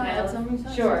question for the panel. Can I add something to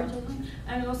that? Sure.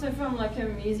 And also from like a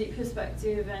music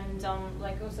perspective, and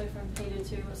like also from Peter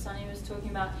too, what Sunny was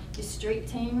talking about, your street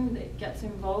team that gets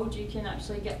involved, you can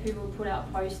actually get people to put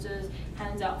out posters,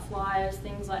 hand out flyers,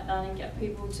 things like that, and get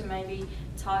people to maybe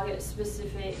target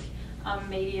specific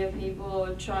media people,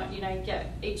 or try, you know,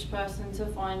 get each person to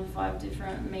find 5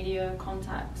 different media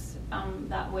contacts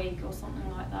that week or something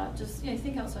like that. Just, you know,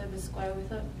 think outside the square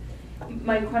with it.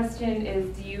 My question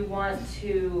is, do you want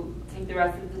to take the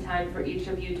rest of the time for each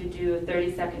of you to do a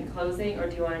 30-second closing, or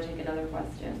do you want to take another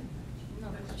question?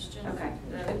 Another question. Okay,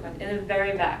 another question. In the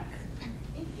very back.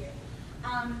 Thank you.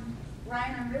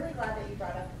 Ryan, I'm really glad that you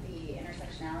brought up the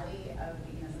intersectionality of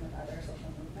veganism with other social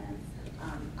movements.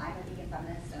 I'm a vegan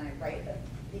feminist, and I write the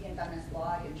vegan feminist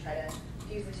blog and try to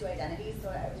fuse the 2 identities. So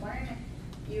I was wondering if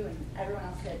you and everyone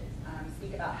else could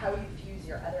speak about how you fuse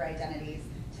your other identities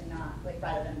to not, like,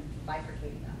 rather than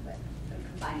bifurcating them, but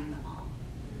combining them all.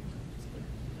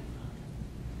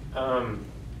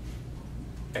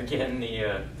 Again,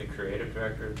 the creative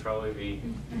director would probably be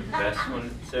the best one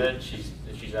said. She's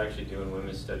actually doing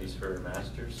women's studies for her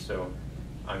master's, so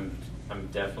I'm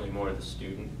definitely more the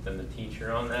student than the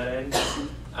teacher on that end.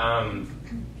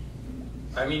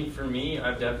 I mean, for me,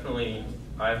 I've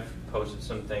posted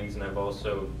some things, and I've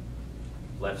also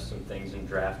left some things in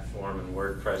draft form and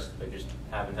WordPress that I just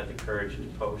haven't had the courage to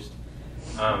post.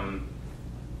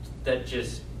 That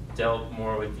just dealt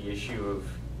more with the issue of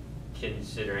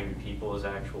considering people as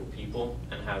actual people,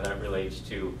 and how that relates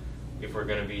to, if we're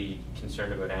going to be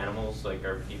concerned about animals, like,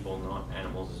 are people not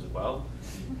animals as well?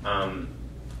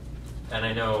 And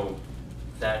I know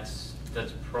that's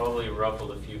probably ruffled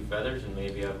a few feathers, and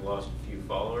maybe I've lost a few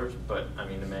followers, but I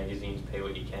mean, the magazines pay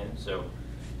what you can, so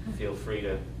feel free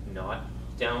to not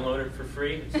download it for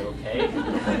free, it's okay.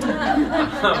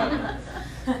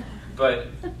 But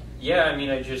yeah, I mean,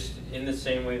 I just, in the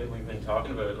same way that we've been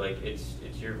talking about it, like, it's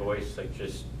your voice, like,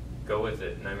 just go with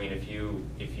it. And I mean, if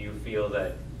you feel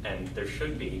that, and there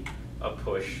should be a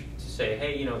push to say,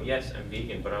 hey, you know, yes, I'm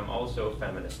vegan, but I'm also a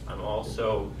feminist. I'm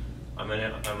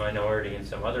a minority in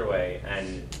some other way,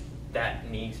 and that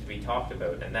needs to be talked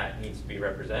about, and that needs to be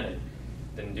represented,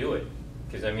 then do it.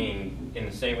 Because, I mean, in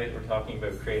the same way that we're talking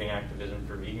about creating activism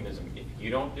for veganism, if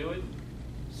you don't do it,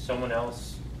 someone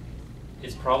else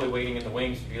is probably waiting in the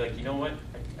wings to be like, you know what,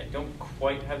 I don't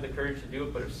quite have the courage to do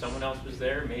it, but if someone else was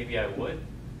there, maybe I would.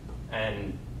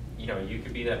 And, you know, you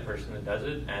could be that person that does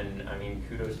it, and, I mean,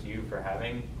 kudos to you for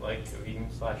having, like, a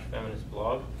vegan/feminist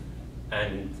blog.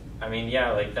 And, I mean,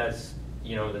 yeah, like, that's,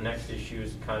 you know, the next issue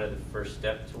is kind of the first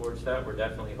step towards that. We're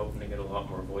definitely hoping to get a lot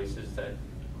more voices that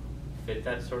fit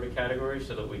that sort of category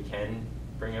so that we can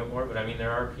bring out more. But I mean,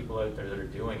 there are people out there that are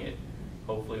doing it.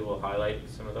 Hopefully we'll highlight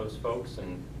some of those folks,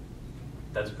 and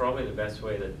that's probably the best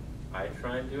way that I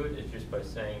try and do it, is just by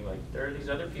saying, like, there are these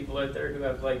other people out there who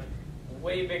have, like,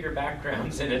 way bigger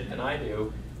backgrounds in it than I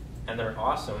do, and they're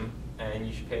awesome, and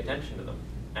you should pay attention to them.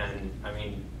 And I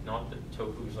mean, not that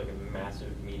Tofu's like a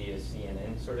massive media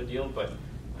CNN sort of deal, but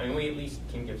I mean, we at least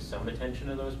can give some attention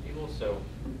to those people, so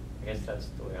I guess that's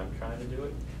the way I'm trying to do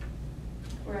it.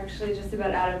 We're actually just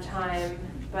about out of time,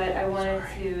 but I wanted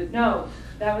to, no,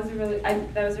 that was a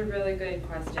really good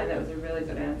question. That was a really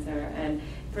good answer. And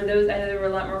for those, I know there were a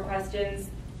lot more questions.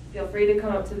 Feel free to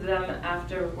come up to them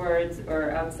afterwards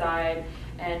or outside.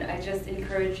 And I just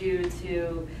encourage you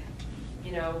to,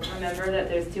 you know, remember that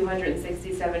there's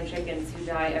 267 chickens who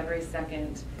die every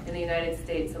second in the United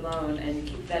States alone, and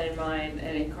keep that in mind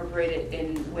and incorporate it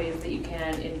in ways that you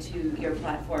can into your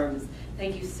platforms.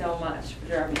 Thank you so much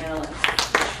for our panelists.